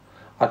go.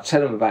 I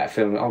tell them about a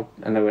film,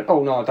 and they went,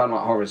 "Oh no, I don't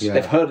like horrors." Yeah.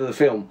 They've heard of the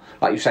film,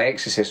 like you say,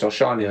 Exorcist or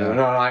Shining. Yeah.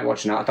 No, I ain't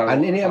watching that. I don't.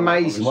 And isn't it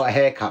amazing like what a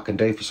haircut can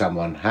do for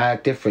someone? How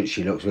different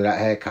she looks with that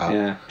haircut.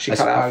 Yeah, she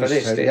cut out for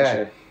this,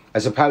 didn't she?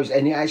 As opposed,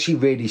 and it actually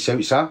really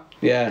suits her.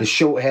 Yeah. The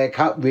short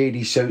haircut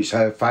really suits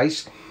her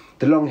face.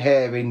 The long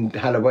hair in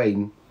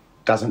Halloween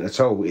doesn't at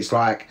all. It's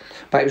like...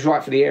 But it was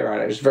right for the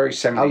era. It was very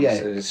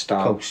 70s style.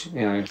 Of course.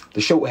 You know.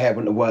 The short hair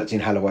wouldn't have worked in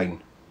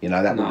Halloween. You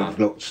know, that wouldn't have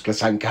looked the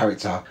same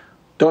character.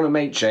 Don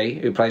Amici,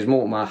 who plays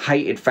Mortimer,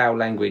 hated foul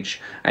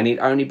language, and he'd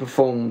only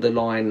performed the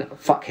line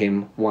 "fuck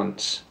him"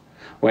 once,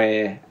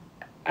 where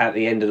at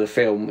the end of the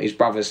film his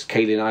brother's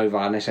keeling over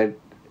and they said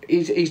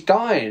he's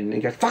dying, and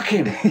he goes "fuck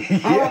him."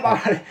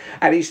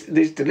 And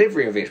his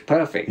delivery of it's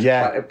perfect.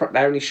 But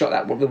they only shot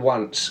that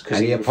once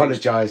and he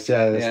apologised.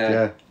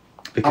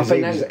 Because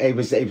he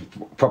was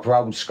proper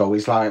old school.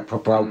 He's like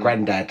proper old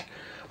granddad.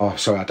 Oh,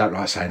 sorry, I don't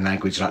like saying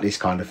language like this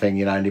kind of thing,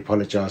 you know, and he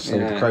apologised to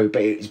the crew,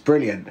 but it's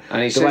brilliant.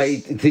 And the way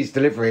his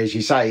delivery, as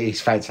you say,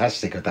 he's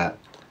fantastic at that.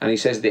 And he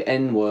says the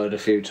N-word a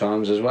few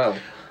times as well.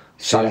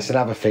 So that's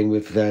another thing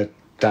with the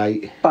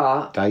dating.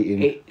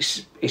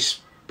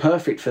 It's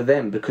perfect for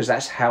them because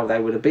that's how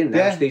they would have been.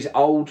 There's these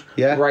old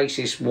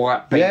racist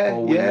white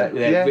people,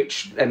 they're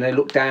rich, and they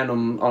look down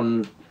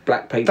on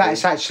black people.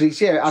 That's actually,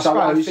 I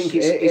suppose I think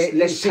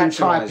it's in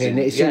typing.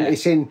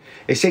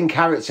 It's in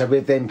character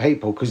with them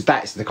people because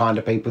that's the kind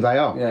of people they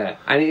are. Yeah,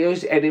 and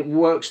it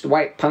works the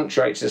way it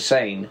punctuates the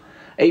scene.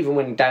 Even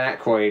when Dan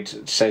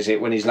Ackroyd says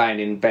it when he's laying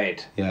in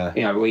bed, you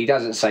know, well, he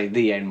doesn't say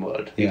the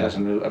N-word. He does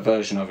a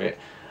version of it,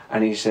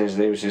 and he says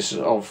there was this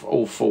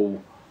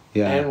awful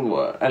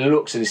N-word, and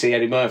looks and you see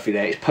Eddie Murphy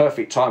there. It's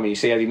perfect timing. You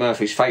see Eddie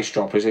Murphy's face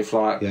drop as if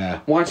like,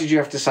 why did you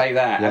have to say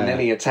that? And then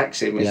he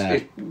attacks him.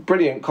 It's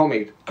brilliant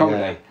comedy.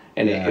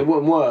 In it. It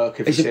wouldn't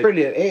work if it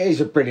is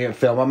a brilliant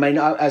film. I mean,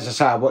 as I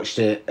say, I watched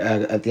it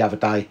the other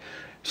day.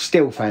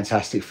 Still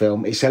fantastic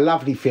film. It's a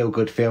lovely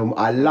feel-good film.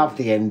 I love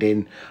the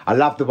ending. I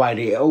love the way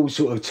that it all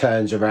sort of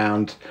turns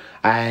around,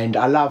 and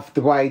I love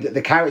the way that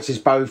the characters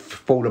both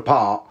fall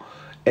apart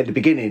at the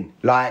beginning.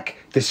 Like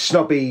the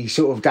snobby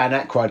sort of Dan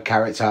Ackroyd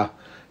character,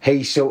 he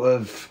was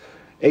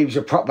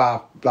a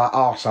proper like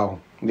arsehole.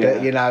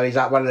 You know, he's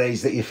like one of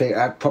these that you think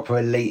are proper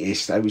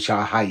elitist, which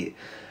I hate.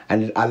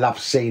 And I love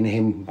seeing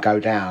him go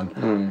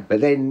down. But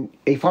then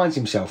he finds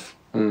himself.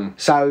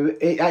 So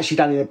it actually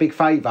done him a big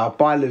favour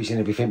by losing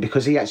everything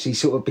because he actually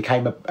sort of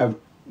became a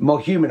more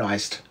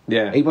humanised.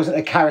 Yeah. He wasn't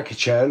a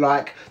caricature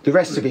like the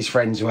rest of his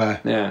friends were.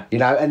 Yeah. You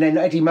know, and then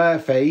Eddie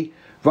Murphy,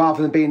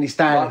 rather than being his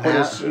stand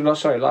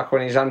like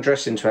when he's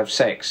undressing to have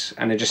sex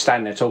and they're just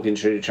standing there talking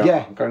to each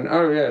other. Going,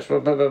 oh yes, blah,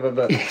 blah, blah,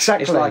 blah.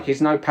 Exactly. It's like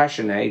he's no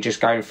passion there, he's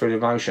just going through the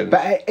emotions.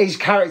 But his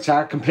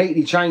character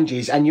completely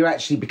changes and you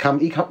actually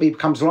he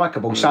becomes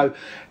likeable. So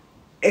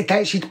it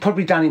actually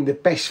probably done him the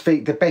best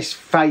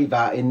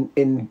favour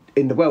in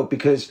the world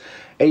because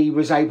he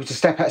was able to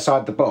step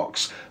outside the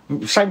box.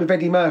 Same with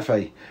Eddie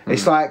Murphy.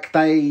 It's like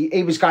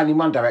he was going in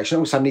one direction,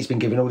 all of a sudden he's been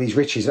given all these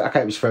riches.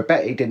 Okay, it was for a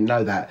bet, he didn't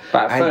know that.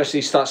 But at first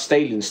he starts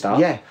stealing stuff.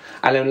 Yeah.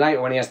 And then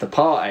later when he has the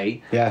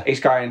party, he's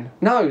going,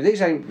 no,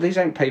 these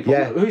ain't people.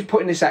 Yeah. Who's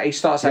putting this out? He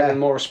starts having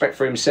more respect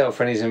for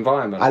himself and his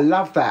environment. I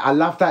love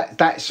that.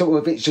 That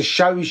sort of, it just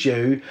shows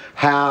you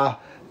how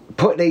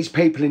put these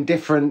people in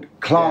different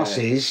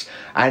classes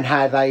and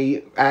how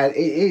they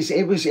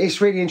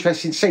it's really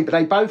interesting to see, but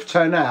they both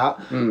turn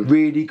out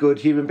really good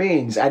human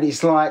beings, and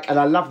it's like, and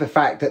I love the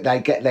fact that they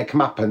get their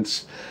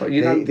comeuppance,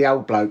 the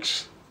old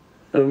blokes.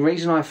 The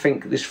reason I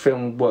think this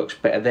film works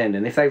better then,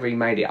 and if they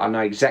remade it, I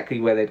know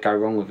exactly where they'd go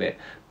wrong with it,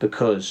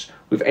 because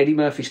with Eddie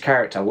Murphy's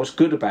character, what's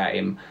good about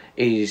him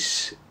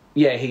is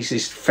he's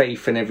this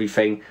thief and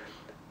everything.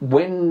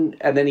 And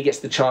then he gets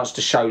the chance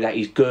to show that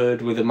he's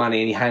good with the money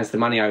and he hands the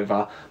money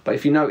over. But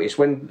if you notice,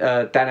 when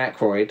Dan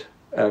Ackroyd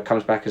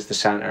comes back as the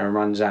Santa and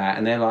runs out,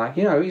 and they're like,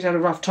 you know, he's had a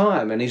rough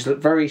time, and he's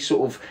very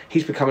sort of,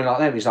 he's becoming like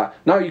them. He's like,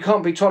 no, you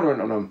can't be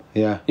tolerant on them.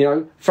 Yeah. You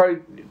know,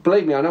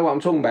 believe me, I know what I'm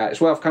talking about.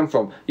 It's where I've come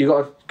from. You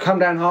got to come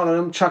down hard on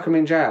them, chuck them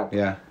in jail.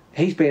 Yeah.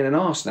 He's being an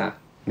arse now.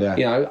 Yeah.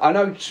 You know, I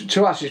know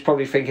to us it's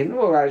probably thinking,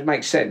 well, that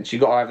makes sense.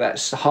 You've got to have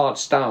that hard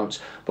stance.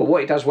 But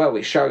what it does well,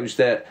 it shows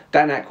that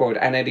Dan Ackroyd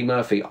and Eddie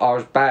Murphy are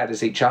as bad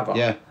as each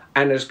other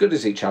and as good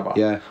as each other.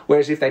 Yeah.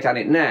 Whereas if they'd done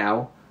it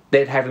now,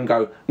 they'd have him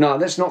go, no,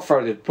 let's not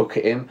throw the book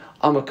at him.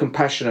 I'm a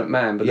compassionate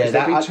man. Because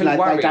they'd be too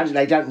worried.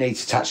 They don't need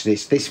to touch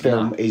this. This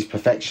film is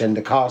perfection.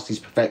 The cast is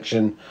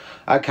perfection.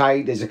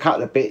 Okay, there's a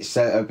couple of bits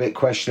that are a bit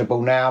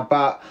questionable now,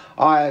 but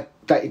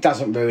it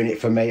doesn't ruin it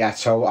for me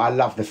at all. I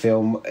love the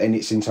film in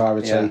its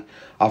entirety. Yeah.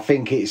 I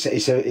think it's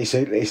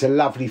a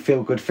lovely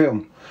feel-good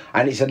film,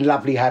 and it's a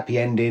lovely happy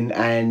ending,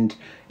 and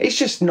it's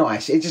just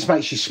nice. It just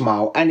makes you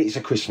smile, and it's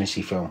a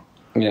Christmassy film.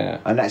 Yeah.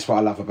 And that's what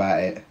I love about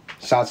it.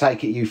 So I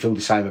take it you feel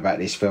the same about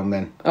this film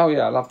then? Oh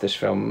yeah, I love this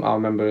film. I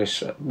remember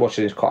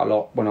watching this quite a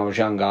lot when I was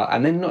younger,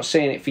 and then not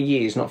seeing it for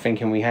years, not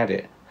thinking we had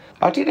it.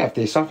 I did have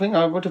this. I think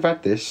I would have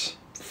had this.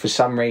 For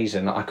some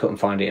reason, I couldn't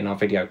find it in our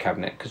video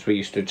cabinet because we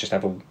used to just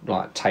have all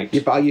like tapes.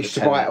 Yeah, but I used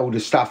to write all the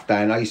stuff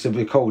down. I used to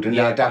record, and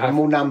I'd have them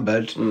all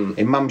numbered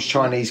in Mum's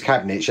Chinese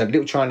cabinet. She had a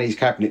little Chinese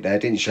cabinet there,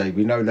 didn't she?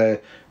 We know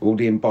all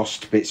the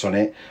embossed bits on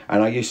it,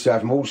 and I used to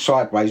have them all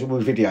sideways, all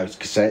the videos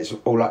cassettes,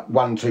 all like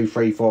 1, 2,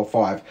 3, 4,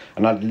 5,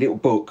 and I had a little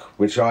book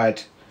which I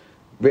had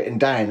written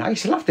down. I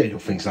used to love doing little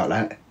things like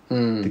that.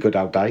 The good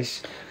old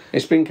days.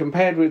 It's been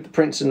compared with The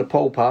Prince and the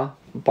Pauper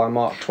by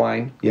Mark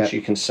Twain, which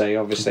you can see,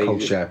 obviously,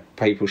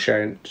 people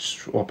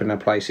swapping their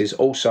places.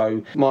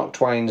 Also, Mark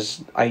Twain's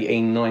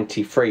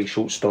 1893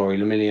 short story,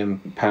 The £1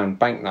 Million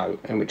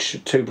Banknote, in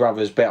which two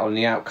brothers bet on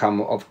the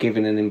outcome of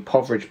giving an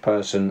impoverished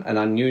person an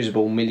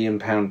unusable £1 million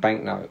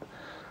banknote.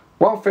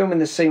 While filming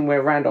the scene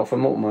where Randolph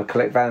and Mortimer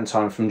collect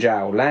Valentine from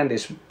jail,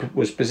 Landis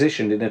was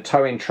positioned in a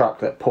towing truck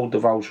that pulled the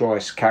Rolls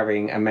Royce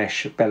carrying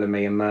Amesh,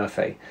 Bellamy and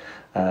Murphy.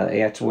 He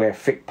had to wear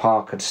thick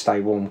parka to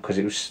stay warm because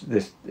it was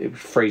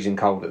freezing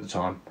cold at the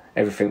time.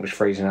 Everything was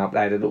freezing up.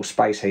 They had a little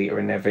space heater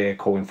in their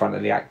vehicle in front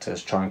of the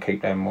actors to try and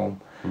keep them warm.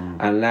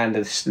 And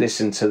Landis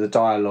listened to the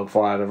dialogue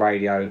via the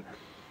radio,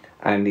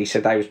 and he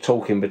said they was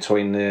talking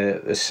between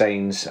the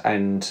scenes,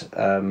 and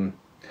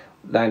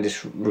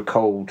Landis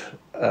recalled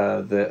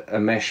that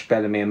Amesh,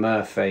 Bellamy and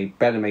Murphy,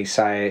 Bellamy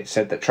said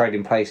that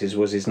Trading Places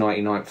was his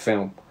 99th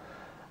film,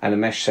 and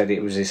Amesh said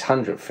it was his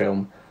 100th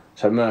film.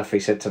 So Murphy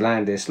said to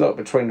Landis, look,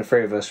 between the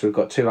three of us, we've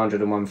got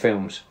 201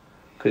 films,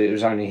 because it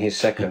was only his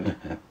second.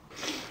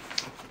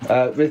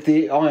 With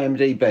the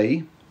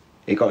IMDb,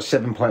 it got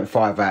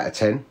 7.5 out of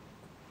 10.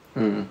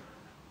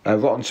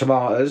 Rotten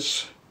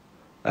Tomatoes,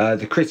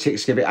 the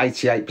critics give it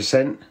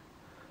 88%,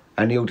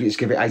 and the audience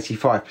give it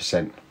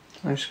 85%.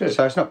 That's good.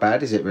 So it's not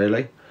bad, is it,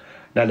 really?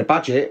 Now, the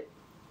budget,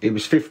 it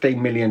was $15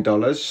 million.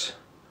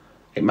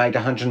 It made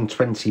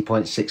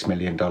 $120.6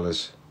 million.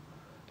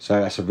 So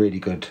that's a really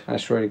good.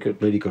 That's really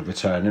good. Really good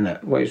return, isn't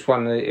it? Well, it was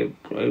one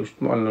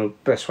of the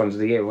best ones of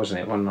the year, wasn't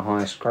it? One of the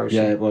highest grossing.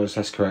 Yeah, it was.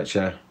 That's correct.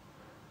 Yeah,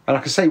 and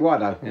I can see why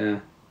though. Yeah.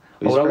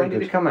 Although when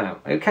did it come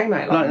out? It came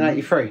out like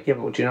 1983. Yeah,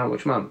 but do you know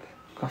which month?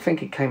 I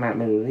think it came out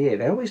middle of the year.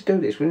 They always do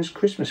this when it's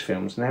Christmas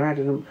films, and they're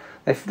adding them.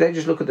 They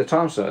just look at the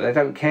time slot. They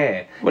don't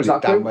care. Well, it's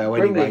like done well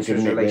anyway, was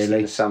didn't it? released Really?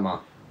 in the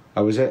summer.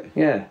 Oh, was it?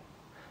 Yeah.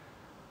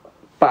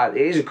 But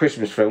it is a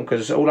Christmas film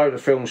because although the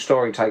film's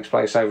story takes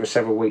place over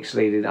several weeks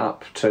leading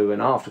up to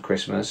and after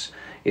Christmas,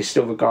 it's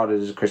still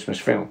regarded as a Christmas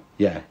film.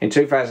 Yeah. In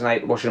 2008,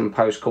 the Washington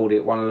Post called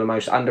it one of the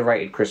most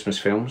underrated Christmas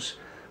films.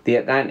 The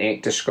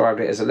Atlantic described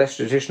it as a less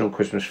traditional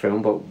Christmas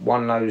film, but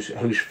one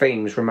whose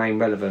themes remain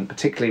relevant,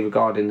 particularly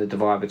regarding the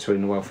divide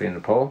between the wealthy and the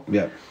poor.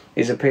 Yeah.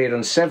 It's appeared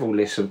on several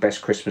lists of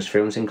best Christmas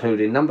films,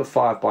 including number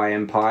 5 by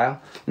Empire,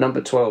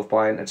 number 12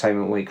 by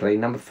Entertainment Weekly,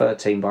 number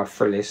 13 by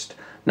Thrillist,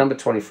 number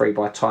 23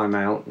 by Time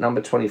Out, number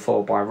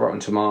 24 by Rotten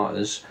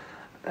Tomatoes,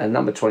 and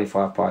number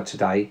 25 by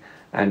Today,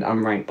 and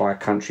unranked by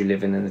Country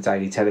Living and the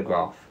Daily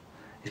Telegraph.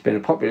 It's been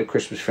a popular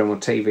Christmas film on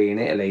TV in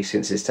Italy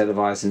since its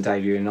televised and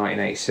debut in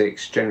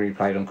 1986, generally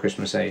played on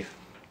Christmas Eve.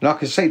 No, I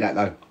can see that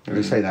though. I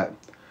can see that.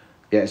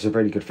 Yeah, it's a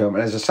really good film,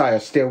 and as I say, I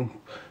still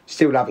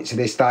love it to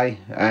this day,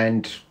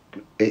 and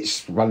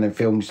it's one of them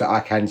films that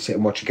I can sit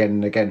and watch again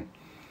and again.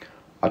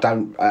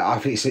 I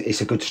think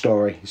it's a good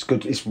story. It's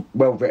good. It's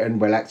well written,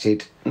 well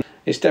acted.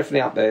 It's definitely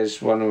up there as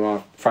one of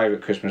my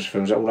favourite Christmas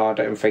films, although I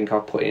don't think I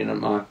put it in at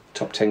my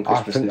top 10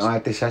 Christmas list. I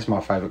had this as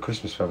my favourite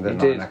Christmas film,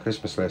 didn't I, on that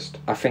Christmas list?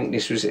 I think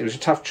it was a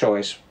tough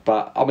choice,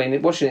 but I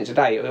mean, watching it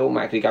today, it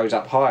automatically goes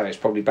up higher. It's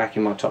probably back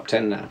in my top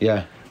 10 now.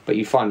 Yeah. But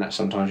you find that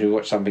sometimes you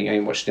watch something you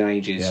ain't watched in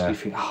ages, you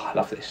think, oh, I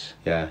love this.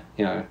 Yeah.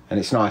 You know. And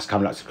it's nice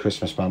coming up to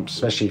Christmas months,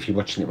 especially if you're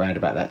watching it round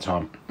about that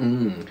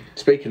time.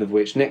 Speaking of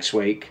which, next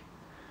week,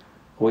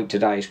 a week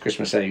today, is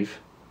Christmas Eve.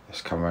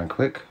 It's come around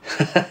quick.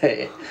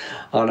 I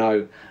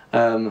know.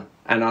 And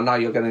I know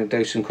you're going to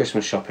do some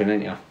Christmas shopping,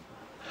 aren't you?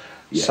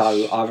 Yes.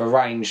 So I've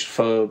arranged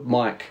for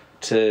Mike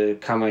to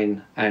come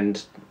in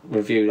and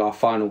review our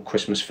final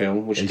Christmas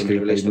film, which is going to be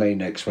released. He's going to be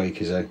me next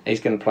week, is he? He's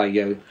going to play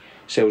you.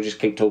 So he'll just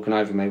keep talking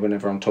over me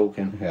whenever I'm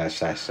talking. Yes,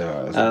 that's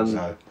all right.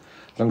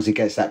 As long as he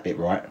gets that bit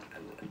right.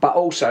 But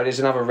also, there's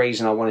another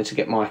reason I wanted to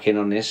get Mike in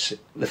on this.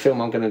 The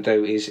film I'm going to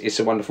do is It's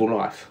a Wonderful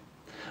Life,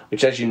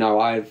 which, as you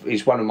know,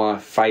 is one of my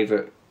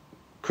favourite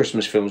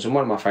Christmas films and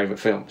one of my favourite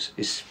films.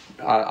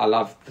 I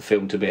love the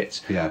film to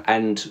bits. Yeah.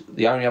 And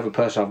the only other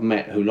person I've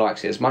met who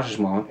likes it as much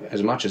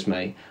as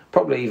me,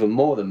 probably even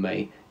more than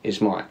me,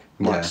 is Mike.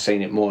 Mike's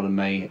seen it more than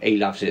me. He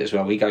loves it as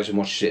well. He goes and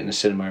watches it in the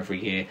cinema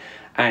every year.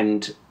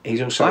 And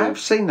he's also... I have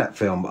seen that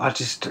film, but I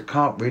just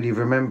can't really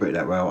remember it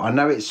that well. I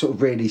know it's sort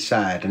of really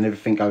sad and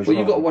everything goes wrong.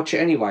 Well, you've got to watch it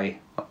anyway.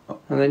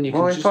 And then you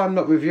can if I'm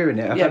not reviewing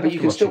it, but you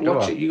can still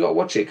watch it. You've got to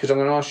watch it, because I'm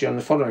going to ask you on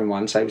the following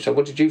one, so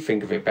what did you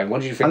think of it, Ben?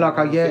 What did you think?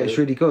 It's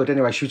really good.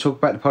 Anyway, should we talk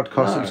about the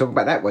podcast and talk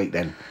about that week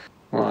then?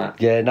 Right.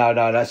 Yeah, no,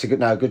 that's a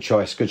good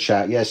choice, good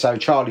shout. Yeah, so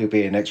Charlie will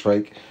be here next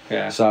week.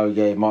 Yeah. So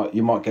yeah,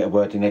 you might get a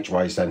word in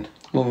edgeways then.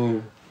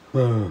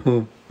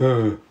 Right,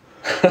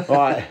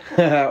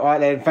 right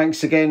then.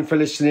 Thanks again for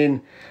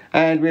listening,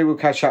 and we will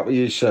catch up with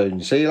you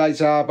soon. See you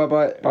later. Bye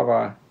bye. Bye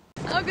bye.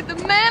 How could the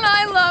man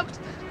I loved,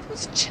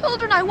 whose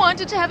children I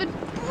wanted to have and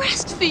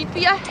breastfeed,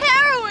 be a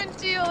heroin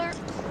dealer?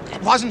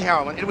 It wasn't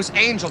heroin. It was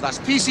angel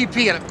dust,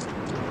 PCP,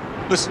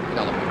 and listen,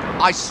 Penelope,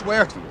 I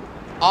swear to you,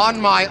 on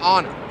my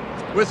honor,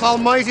 with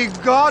Almighty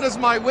God as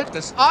my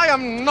witness, I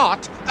am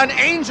not an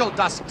angel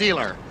dust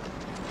dealer.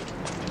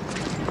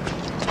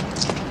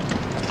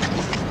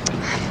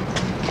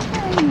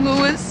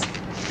 Louis.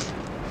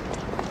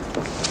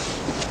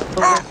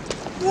 I've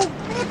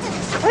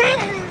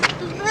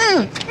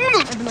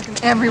been looking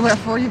everywhere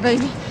for you,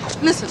 baby.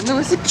 Listen,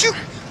 Louis.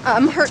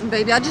 I'm hurting,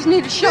 baby. I just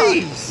need a shot.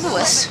 Please.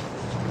 Louis,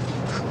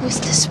 who is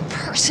this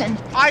person?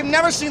 I've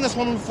never seen this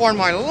woman before in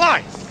my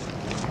life.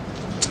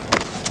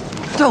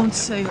 Don't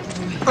say it,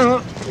 Louis.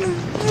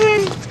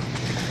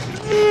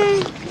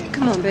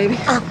 Come on, baby.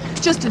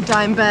 Just a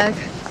dime bag.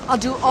 I'll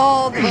do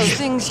all those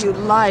things you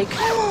like.